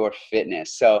and your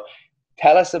fitness. So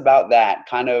tell us about that.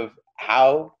 Kind of,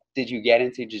 how did you get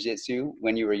into jiu-jitsu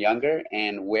when you were younger,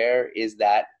 and where is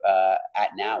that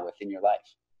at now within your life?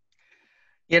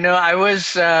 I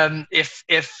was I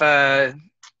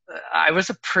was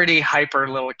a pretty hyper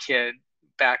little kid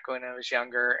back when I was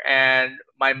younger, and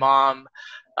my mom,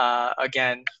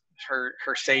 again, her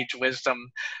sage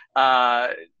wisdom,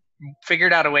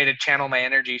 figured out a way to channel my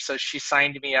energy. So she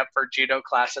signed me up for judo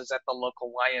classes at the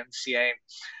local YMCA.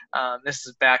 This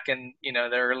is back in,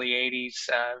 the early 80s,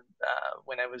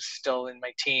 when I was still in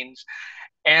my teens.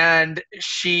 And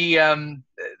she,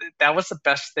 that was the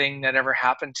best thing that ever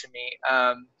happened to me.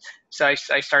 So I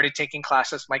started taking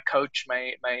classes. My coach,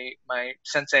 my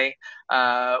sensei,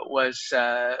 was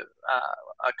a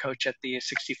coach at the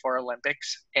 '64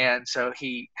 Olympics. And so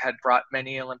he had brought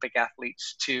many Olympic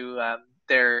athletes to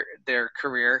their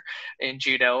career in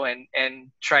judo, and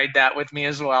tried that with me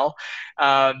as well.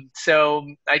 So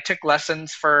I took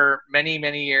lessons for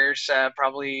many years,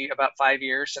 probably about 5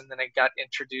 years, and then I got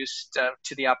introduced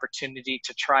to the opportunity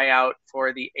to try out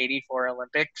for the '84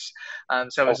 Olympics.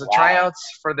 So it was the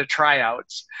tryouts for the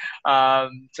tryouts. So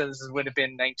this would have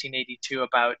been 1982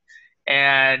 about.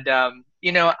 And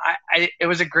it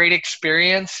was a great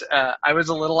experience. I was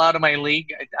a little out of my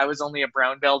league. I was only a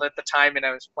brown belt at the time, and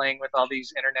I was playing with all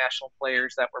these international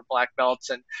players that were black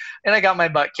belts, and I got my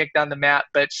butt kicked on the mat.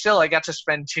 But still, I got to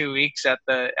spend 2 weeks at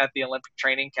the Olympic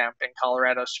training camp in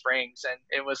Colorado Springs, and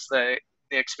it was the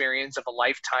the experience of a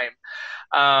lifetime.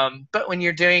 But when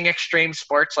you're doing extreme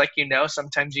sports, like,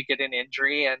 sometimes you get an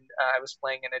injury, and I was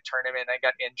playing in a tournament, I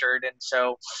got injured. And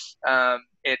so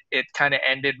it kind of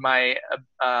ended my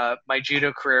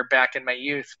judo career back in my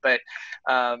youth. But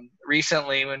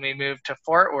recently, when we moved to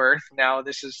Fort Worth, now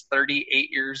this is 38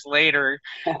 years later,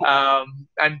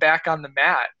 I'm back on the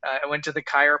mat. I went to the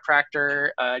chiropractor.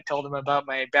 I told him about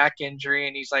my back injury,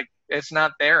 and he's like, it's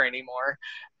not there anymore.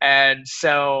 And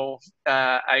so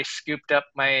I scooped up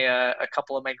a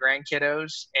couple of my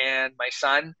grandkiddos and my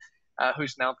son,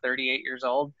 who's now 38 years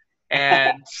old,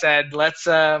 and said, let's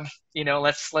get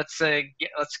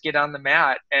on the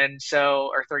mat. And so,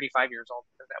 or 35 years old,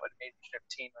 because that would have made me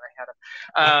 15 when I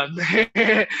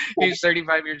had him. He's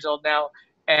 35 years old now,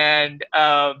 and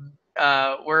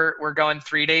we're going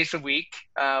 3 days a week.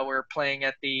 We're playing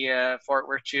at the Fort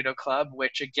Worth Judo Club,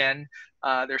 which, again,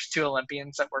 there's 2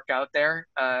 Olympians that work out there.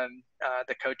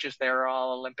 The coaches there are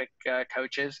all Olympic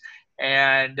coaches,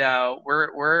 and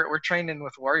we're training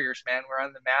with warriors, man. We're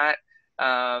on the mat.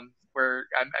 I'm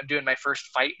doing my first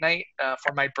fight night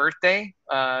for my birthday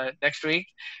next week,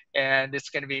 and it's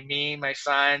going to be me, my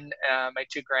son, my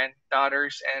 2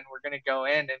 granddaughters, and we're going to go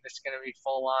in, and it's going to be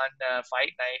full on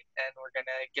fight night, and we're going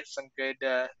to get some good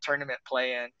tournament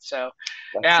play in. So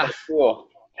that's so cool.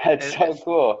 That's so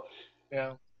cool.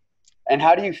 Yeah. And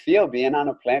how do you feel being on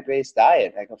a plant-based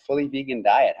diet, like a fully vegan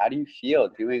diet? How do you feel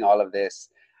doing all of this?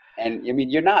 And I mean,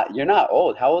 you're not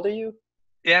old. How old are you?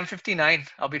 Yeah, I'm 59.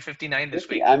 I'll be 59 this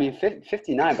 50, week. I mean,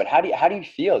 59. But how do you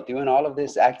feel doing all of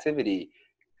this activity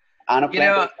on a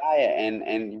plant-based diet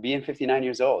and being 59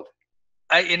 years old?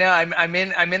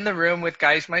 I'm in the room with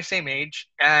guys my same age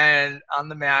and on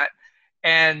the mat,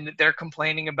 and they're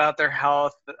complaining about their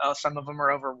health. Some of them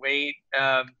are overweight,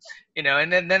 and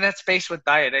then that's based with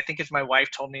diet. I think it's my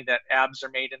wife told me that abs are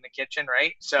made in the kitchen,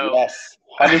 right? So yes,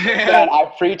 100%. I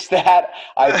preach that.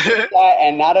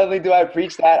 And not only do I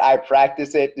preach that, I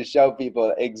practice it to show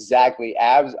people exactly.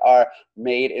 Abs are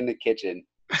made in the kitchen.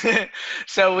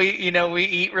 So we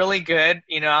eat really good.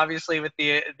 Obviously with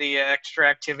the extra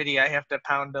activity, I have to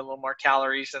pound a little more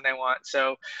calories than I want.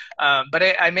 So, but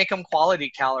I make them quality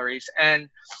calories, and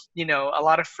a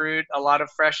lot of fruit, a lot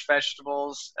of fresh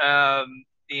vegetables. A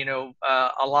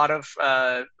lot of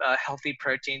healthy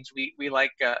proteins. We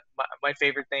like, my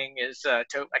favorite thing is I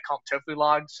call them tofu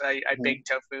logs. I bake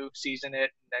tofu, season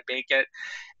it, and I bake it,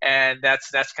 and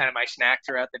that's kind of my snack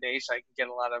throughout the day, so I can get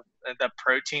a lot of the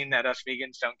protein that us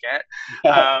vegans don't get,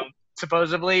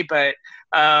 supposedly. But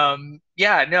I'm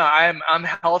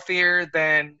healthier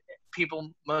than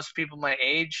most people my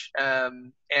age,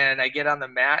 and I get on the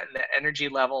mat, and the energy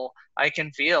level, I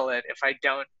can feel it. If I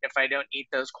don't eat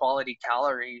those quality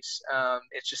calories,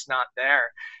 it's just not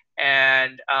there.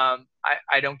 And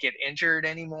I don't get injured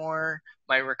anymore.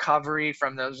 My recovery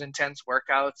from those intense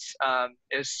workouts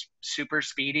is super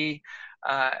speedy,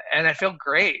 and I feel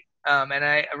great. And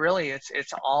I really,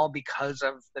 it's all because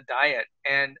of the diet.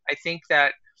 And I think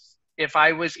that if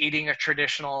I was eating a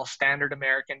traditional standard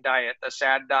American diet, the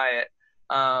SAD diet,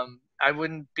 I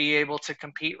wouldn't be able to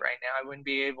compete right now. I wouldn't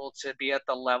be able to be at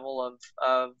the level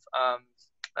of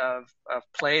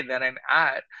play that I'm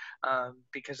at,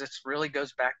 because it really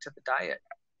goes back to the diet.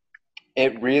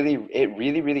 It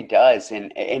really does.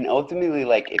 And ultimately,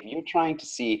 like, if you're trying to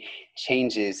see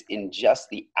changes in just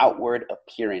the outward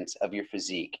appearance of your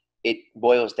physique, it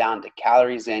boils down to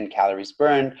calories in, calories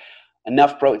burned,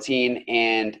 enough protein,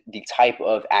 and the type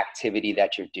of activity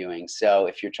that you're doing. So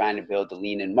if you're trying to build a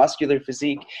lean and muscular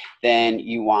physique, then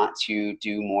you want to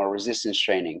do more resistance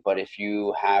training. But if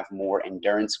you have more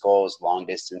endurance goals, long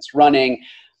distance running,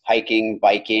 hiking,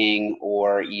 biking,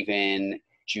 or even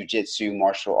jiu-jitsu,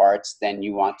 martial arts, then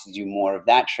you want to do more of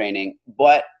that training.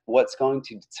 But what's going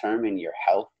to determine your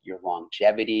health, your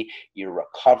longevity, your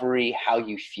recovery, how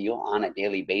you feel on a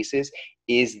daily basis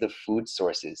is the food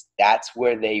sources. That's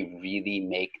where they really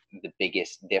make the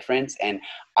biggest difference. And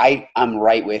I'm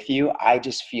right with you. I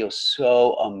just feel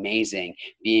so amazing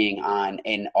being on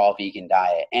an all vegan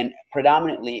diet, and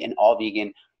predominantly an all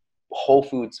vegan, whole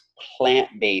foods,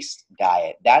 plant-based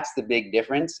diet. That's the big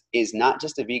difference, is not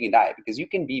just a vegan diet, because you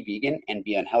can be vegan and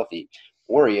be unhealthy.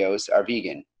 Oreos are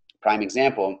vegan, prime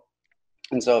example.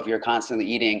 And so if you're constantly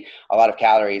eating a lot of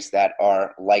calories that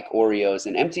are like Oreos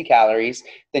and empty calories,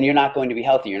 then you're not going to be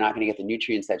healthy. You're not going to get the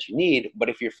nutrients that you need. But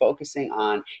if you're focusing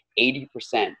on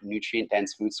 80%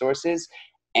 nutrient-dense food sources,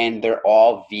 and they're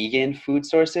all vegan food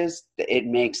sources, it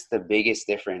makes the biggest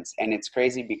difference. And it's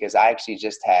crazy because I actually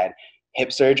just had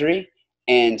hip surgery,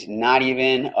 and not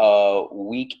even a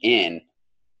week in,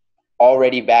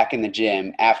 already back in the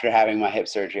gym after having my hip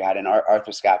surgery. I had an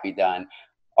arthroscopy done.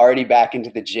 already back into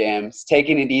the gym,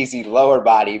 taking it easy, lower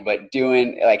body, but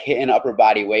doing like hitting upper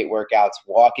body weight workouts,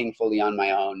 walking fully on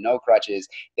my own, no crutches.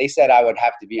 They said I would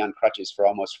have to be on crutches for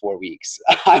almost 4 weeks.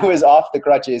 I was off the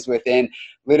crutches within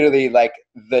literally like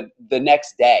the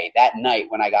next day. That night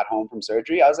when I got home from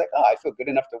surgery, I was like, oh, I feel good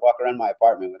enough to walk around my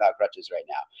apartment without crutches right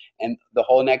now. And the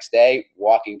whole next day,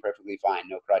 walking perfectly fine,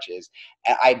 no crutches.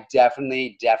 And I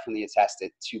definitely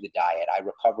attested to the diet. I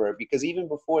recover because even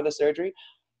before the surgery,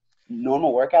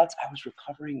 normal workouts, I was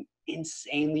recovering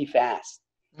insanely fast.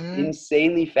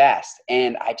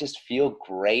 And I just feel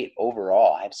great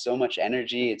overall. I have so much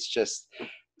energy. It's just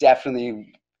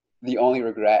definitely the only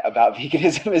regret about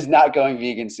veganism is not going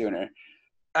vegan sooner.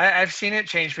 I've seen it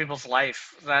change people's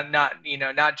life. Not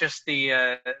just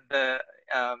the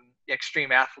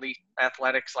extreme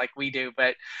athletics like we do,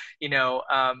 but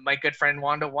my good friend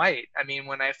Wanda White. I mean,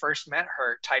 when I first met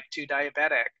her, type 2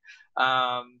 diabetic.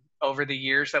 Over the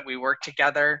years that we worked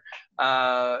together,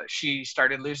 she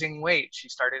started losing weight. She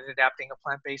started adapting a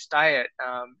plant-based diet.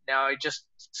 Now I just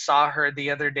saw her the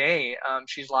other day.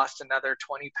 She's lost another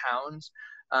 20 pounds.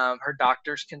 Her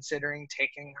doctor's considering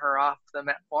taking her off the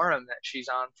metformin that she's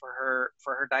on for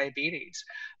her diabetes.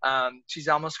 She's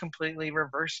almost completely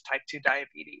reversed type 2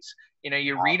 diabetes.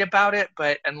 You read about it,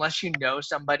 but unless you know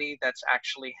somebody that's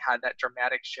actually had that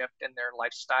dramatic shift in their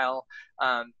lifestyle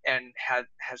and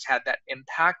has had that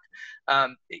impact,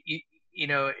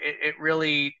 it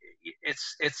really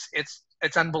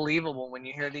it's unbelievable when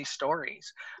you hear these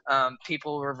stories.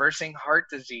 People reversing heart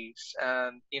disease,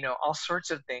 all sorts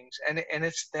of things, and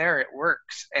it's there, it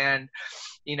works. And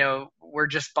we're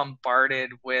just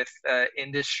bombarded with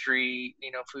industry,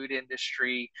 food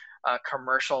industry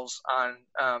commercials on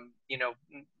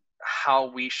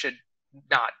how we should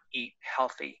not eat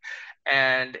healthy,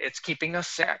 and it's keeping us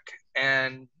sick.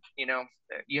 And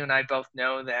you and I both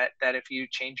know that if you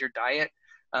change your diet,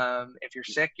 if you're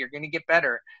sick, you're going to get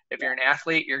better. If you're an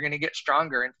athlete, you're going to get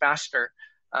stronger and faster.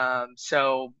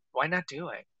 So why not do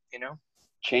it?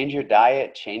 Change your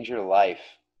diet, change your life.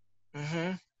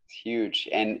 Mm-hmm. It's huge.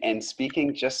 And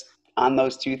speaking just on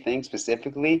those two things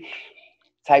specifically,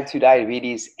 type 2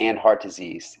 diabetes and heart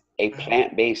disease, a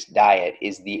plant-based diet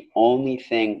is the only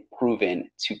thing proven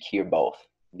to cure both.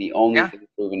 The only thing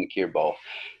proven to cure both.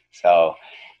 So,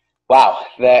 wow,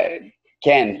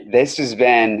 Ken, this has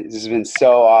been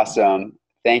so awesome.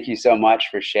 Thank you so much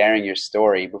for sharing your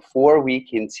story. Before we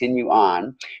continue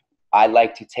on, I'd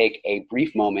like to take a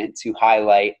brief moment to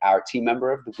highlight our team member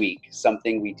of the week,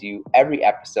 something we do every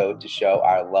episode to show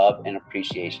our love and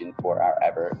appreciation for our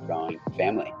ever-growing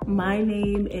family. My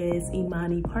name is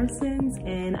Imani Parsons,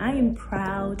 and I am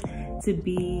proud to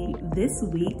be this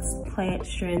week's Plant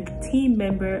Strength Team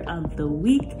Member of the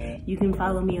Week. You can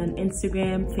follow me on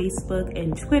Instagram, Facebook,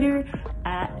 and Twitter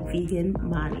at Vegan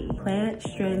Mani. Plant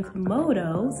Strength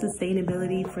motto,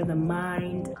 sustainability for the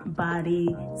mind,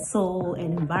 body, soul,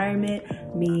 and environment,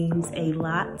 means a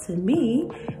lot to me,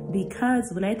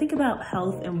 because when I think about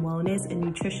health and wellness and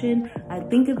nutrition, I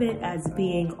think of it as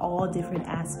being all different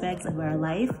aspects of our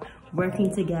life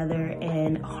working together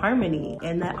in harmony.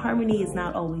 And that harmony is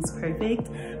not always perfect,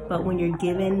 but when you're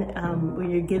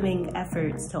giving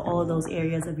efforts to all those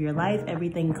areas of your life,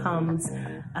 everything comes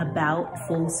about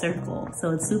full circle. So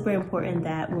it's super important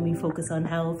that when we focus on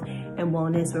health and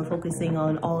wellness, we're focusing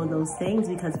on all of those things,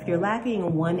 because if you're lacking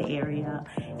in one area,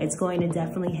 it's going to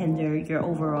definitely hinder your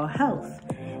overall health.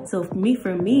 So for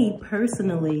me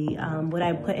personally, what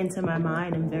I put into my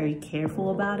mind, I'm very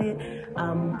careful about it.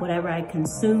 Whatever I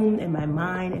consume in my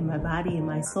mind, in my body, in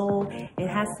my soul, it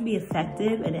has to be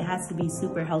effective and it has to be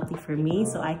super healthy for me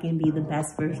so I can be the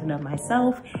best version of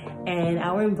myself. And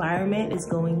our environment is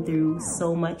going through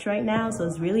so much right now, so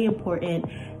it's really important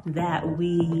that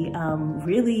we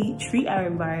really treat our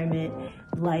environment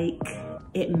like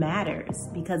it matters,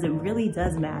 because it really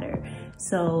does matter.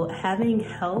 So having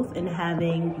health and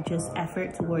having just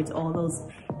effort towards all those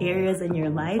areas in your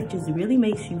life just really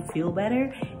makes you feel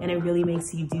better, and it really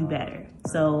makes you do better.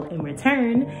 So in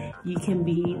return, you can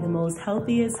be the most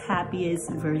healthiest,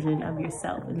 happiest version of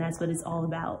yourself, and that's what it's all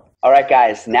about. All right,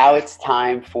 guys, now it's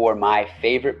time for my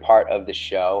favorite part of the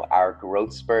show, our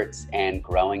growth spurts and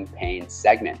growing pains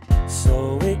segment.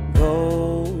 So it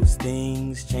goes,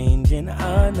 things changing,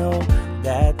 I know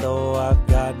that though I've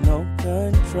got no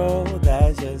control,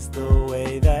 that's just the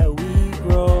way that we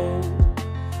grow.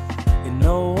 And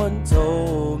no one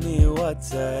told me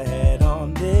what's ahead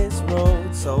on this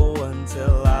road, so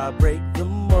until I break the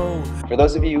mold, For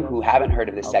those of you who haven't heard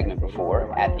of this segment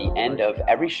before, at the end of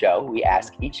every show, we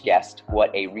ask each guest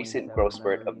what a recent growth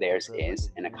spurt of theirs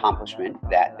is, an accomplishment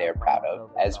that they're proud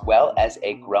of, as well as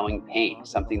a growing pain,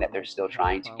 something that they're still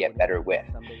trying to get better with.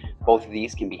 Both of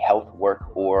these can be health, work,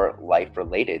 or life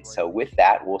related. So with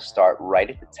that, we'll start right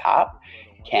at the top.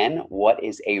 Ken, what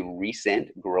is a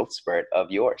recent growth spurt of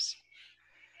yours?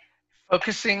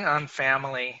 Focusing on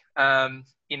family.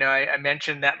 I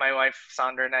mentioned that my wife,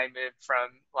 Sandra, and I moved from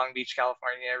Long Beach,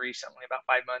 California recently, about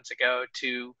 5 months ago,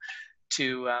 to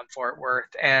Fort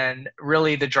Worth. And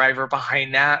really the driver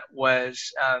behind that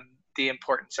was the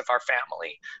importance of our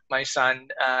family. My son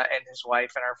and his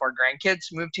wife and our 4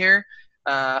 grandkids moved here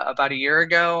about a year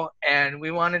ago, and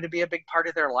we wanted to be a big part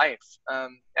of their life.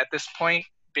 At this point,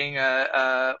 being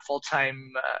a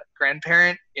full-time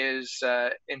grandparent is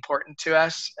important to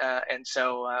us, and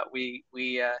so we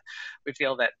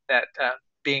feel that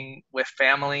being with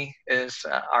family is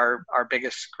our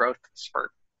biggest growth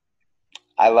spurt.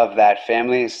 I love that.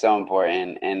 Family is so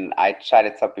important, and I try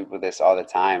to tell people this all the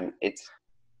time.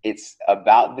 It's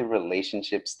about the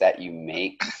relationships that you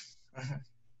make.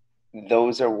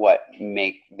 Those are what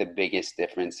make the biggest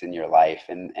difference in your life,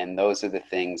 and those are the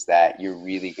things that you're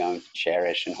really going to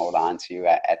cherish and hold on to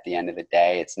at the end of the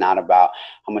day. It's not about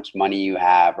how much money you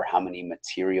have or how many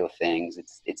material things.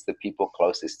 It's the people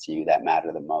closest to you that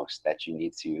matter the most, that you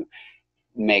need to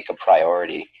make a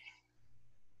priority.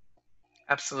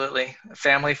 Absolutely.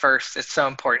 Family first. It's so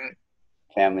important.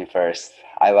 Family first.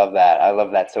 I love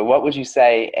that. So what would you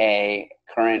say a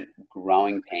current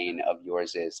growing pain of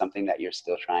yours is, something that you're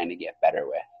still trying to get better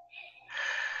with?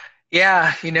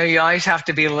 Yeah, you always have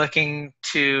to be looking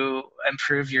to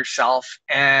improve yourself.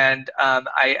 And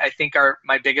I think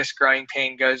my biggest growing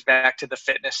pain goes back to the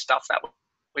fitness stuff that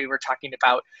we were talking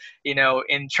about.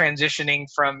 In transitioning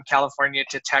from California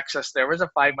to Texas, there was a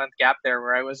 5-month gap there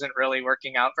where I wasn't really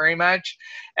working out very much,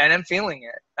 and I'm feeling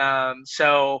it.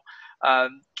 So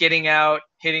getting out,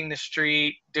 hitting the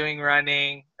street, doing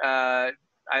running.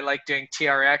 I like doing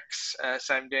TRX,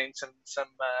 so I'm doing some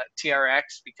TRX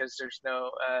because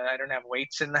I don't have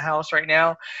weights in the house right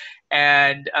now,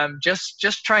 and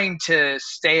just trying to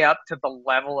stay up to the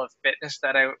level of fitness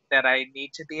that I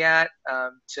need to be at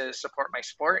to support my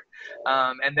sport,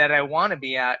 and that I want to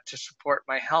be at to support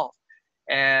my health.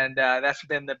 And that's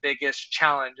been the biggest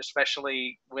challenge,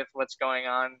 especially with what's going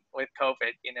on with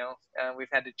COVID. We've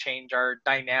had to change our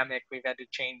dynamic. We've had to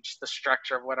change the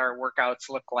structure of what our workouts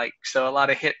look like. So a lot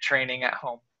of HIIT training at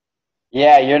home.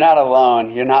 Yeah, you're not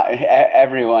alone.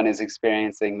 Everyone is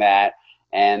experiencing that.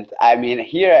 And I mean,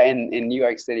 here in New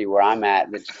York City, where I'm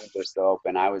at, the gyms are still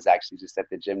open. I was actually just at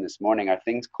the gym this morning. Are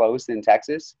things closed in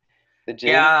Texas? The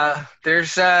gym? Yeah,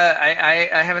 there's I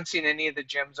haven't seen any of the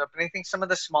gyms open. I think some of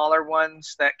the smaller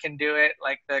ones that can do it,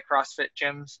 like the CrossFit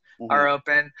gyms, are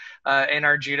open. In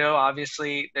our judo,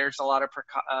 obviously, there's a lot of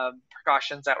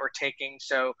precautions that we're taking.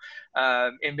 So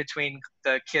in between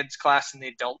the kids class and the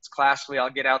adults class, we all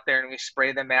get out there and we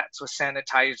spray the mats with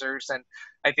sanitizers. And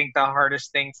I think the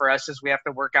hardest thing for us is we have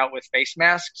to work out with face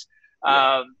masks.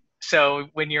 Yeah. So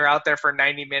when you're out there for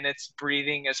 90 minutes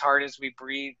breathing as hard as we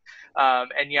breathe,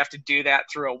 and you have to do that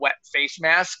through a wet face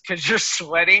mask because you're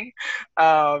sweating,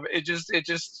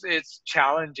 it's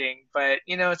challenging. But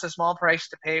it's a small price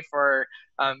to pay for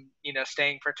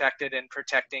staying protected and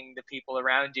protecting the people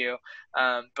around you.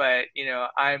 But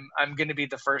I'm going to be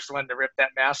the first one to rip that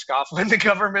mask off when the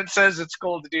government says it's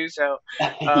cool to do so,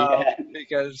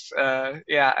 because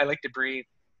I like to breathe.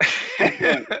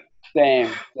 Same,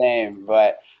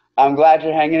 but I'm glad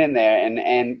you're hanging in there,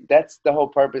 and that's the whole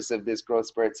purpose of this Growth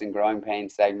Spurts and Growing Pain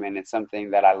segment. It's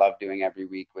something that I love doing every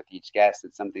week with each guest.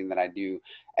 It's something that I do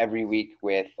every week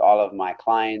with all of my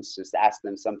clients, just ask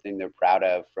them something they're proud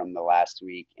of from the last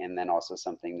week, and then also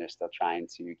something they're still trying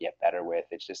to get better with.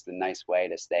 It's just a nice way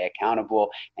to stay accountable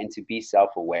and to be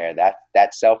self-aware.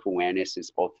 That self-awareness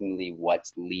is ultimately what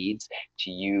leads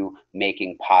to you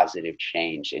making positive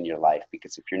change in your life,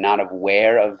 because if you're not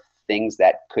aware of things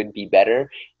that could be better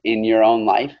in your own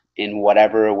life, in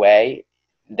whatever way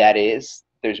that is,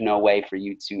 there's no way for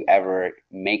you to ever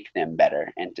make them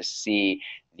better and to see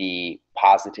the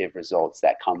positive results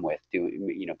that come with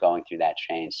going through that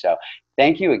change. So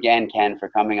thank you again, Ken, for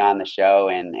coming on the show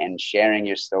and sharing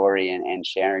your story and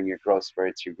sharing your growth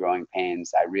spurts, your growing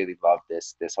pains. I really loved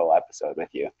this whole episode with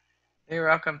you. You're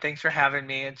welcome. Thanks for having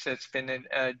me. It's been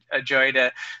a joy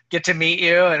to get to meet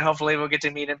you, and hopefully we'll get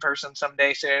to meet in person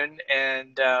someday soon.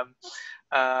 And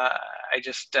I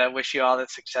just wish you all the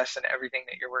success in everything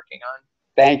that you're working on.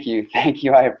 Thank you.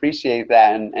 I appreciate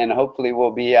that. And hopefully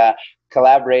we'll be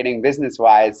collaborating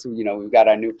business-wise. You know, we've got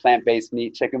our new plant-based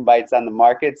meat chicken bites on the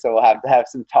market, so we'll have to have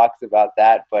some talks about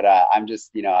that. But I'm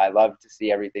just, you know, I love to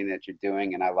see everything that you're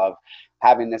doing, and I love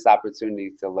having this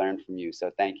opportunity to learn from you. So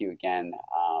thank you again.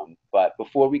 But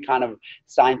before we kind of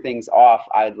sign things off,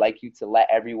 I'd like you to let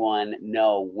everyone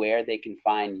know where they can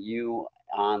find you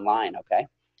online, okay?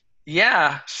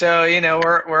 Yeah. So, you know,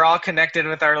 we're all connected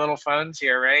with our little phones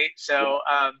here, right? So,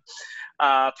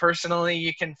 personally,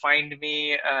 you can find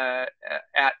me at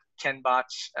Ken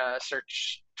Bots.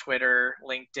 Search Twitter,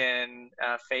 LinkedIn,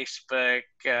 Facebook.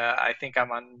 I think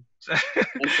I'm on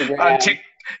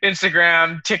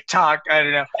Instagram, TikTok. I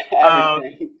don't know.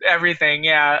 Everything.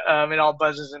 Yeah. It all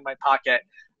buzzes in my pocket.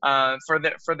 For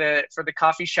the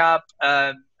coffee shop,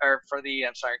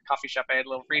 coffee shop. I had a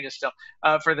little Rita still.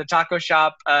 For the taco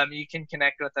shop, you can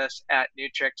connect with us at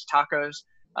Nutrix Tacos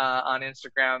on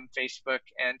Instagram, Facebook,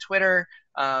 and Twitter.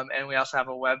 And we also have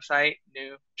a website,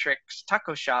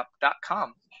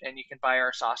 nutrixtacoshop.com. And you can buy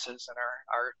our sauces and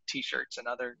our t-shirts and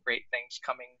other great things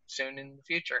coming soon in the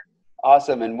future.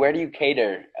 Awesome. And where do you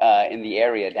cater in the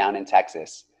area down in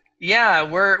Texas? Yeah,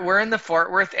 we're in the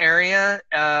Fort Worth area,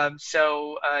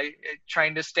 so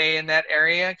trying to stay in that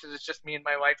area because it's just me and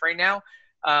my wife right now.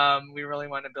 We really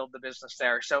want to build the business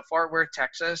there. So Fort Worth,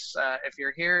 Texas. If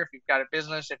you're here, if you've got a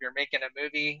business, if you're making a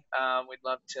movie, we'd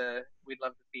love to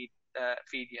feed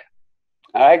you.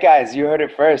 All right, guys, you heard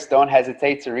it first. Don't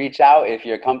hesitate to reach out if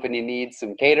your company needs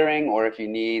some catering or if you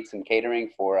need some catering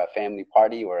for a family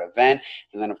party or event.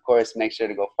 And then, of course, make sure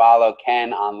to go follow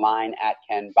Ken online at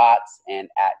Ken Bots and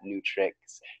at Nutrix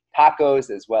Tacos,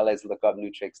 as well as look up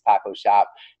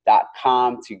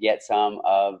nutrixtacoshop.com to get some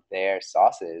of their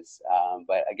sauces.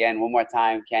 But again, one more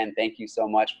time, Ken, thank you so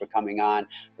much for coming on.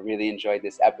 I really enjoyed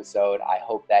this episode. I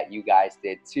hope that you guys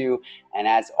did too. And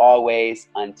as always,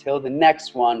 until the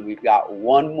next one, we've got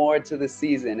one more to the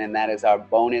season, and that is our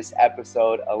bonus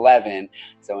episode 11.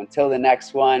 So until the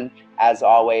next one, as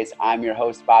always, I'm your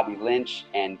host, Bobby Lynch,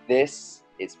 and this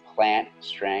is Plant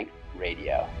Strength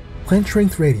Radio. Plant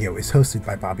Strength Radio is hosted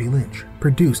by Bobby Lynch,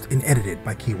 produced and edited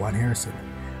by Kewan Harrison.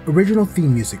 Original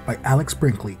theme music by Alex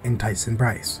Brinkley and Tyson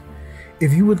Bryce.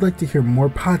 If you would like to hear more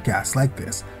podcasts like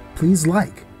this, please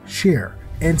like, share,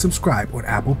 and subscribe on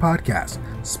Apple Podcasts,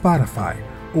 Spotify,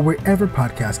 or wherever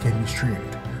podcasts can be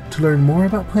streamed. To learn more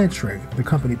about Plant Strength, the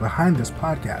company behind this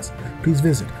podcast, please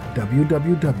visit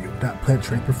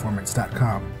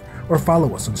www.plantstrengthperformance.com or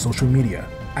follow us on social media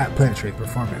at Plant Strength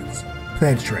Performance.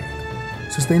 Plant Strength.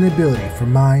 Sustainability for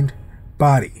mind,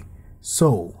 body,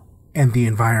 soul, and the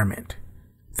environment.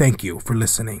 Thank you for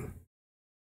listening.